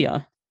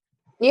chlamydia.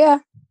 Yeah.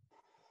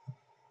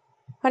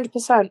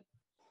 100%.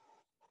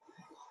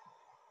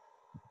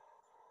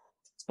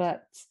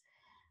 But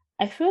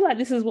I feel like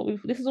this is all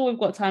we've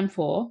got time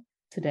for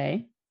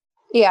today.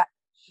 Yeah.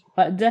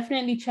 But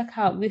definitely check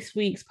out this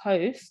week's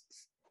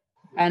posts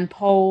and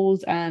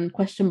polls and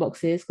question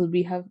boxes because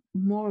we have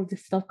more of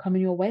this stuff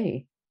coming your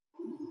way.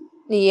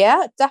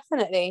 Yeah,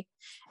 definitely.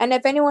 And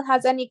if anyone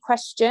has any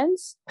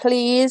questions,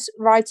 please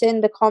write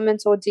in the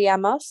comments or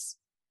DM us.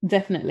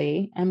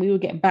 Definitely. And we will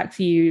get back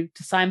to you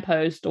to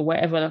signpost or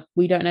whatever.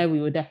 We don't know.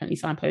 We will definitely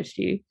signpost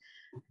you.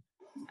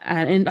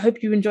 And I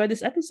hope you enjoyed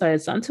this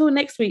episode. So until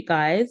next week,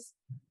 guys,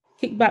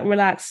 kick back,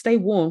 relax, stay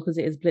warm because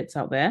it is blitz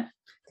out there.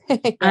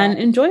 And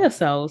enjoy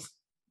yourselves.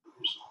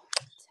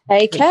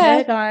 Take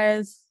care,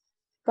 guys.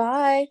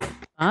 Bye.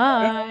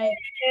 Bye.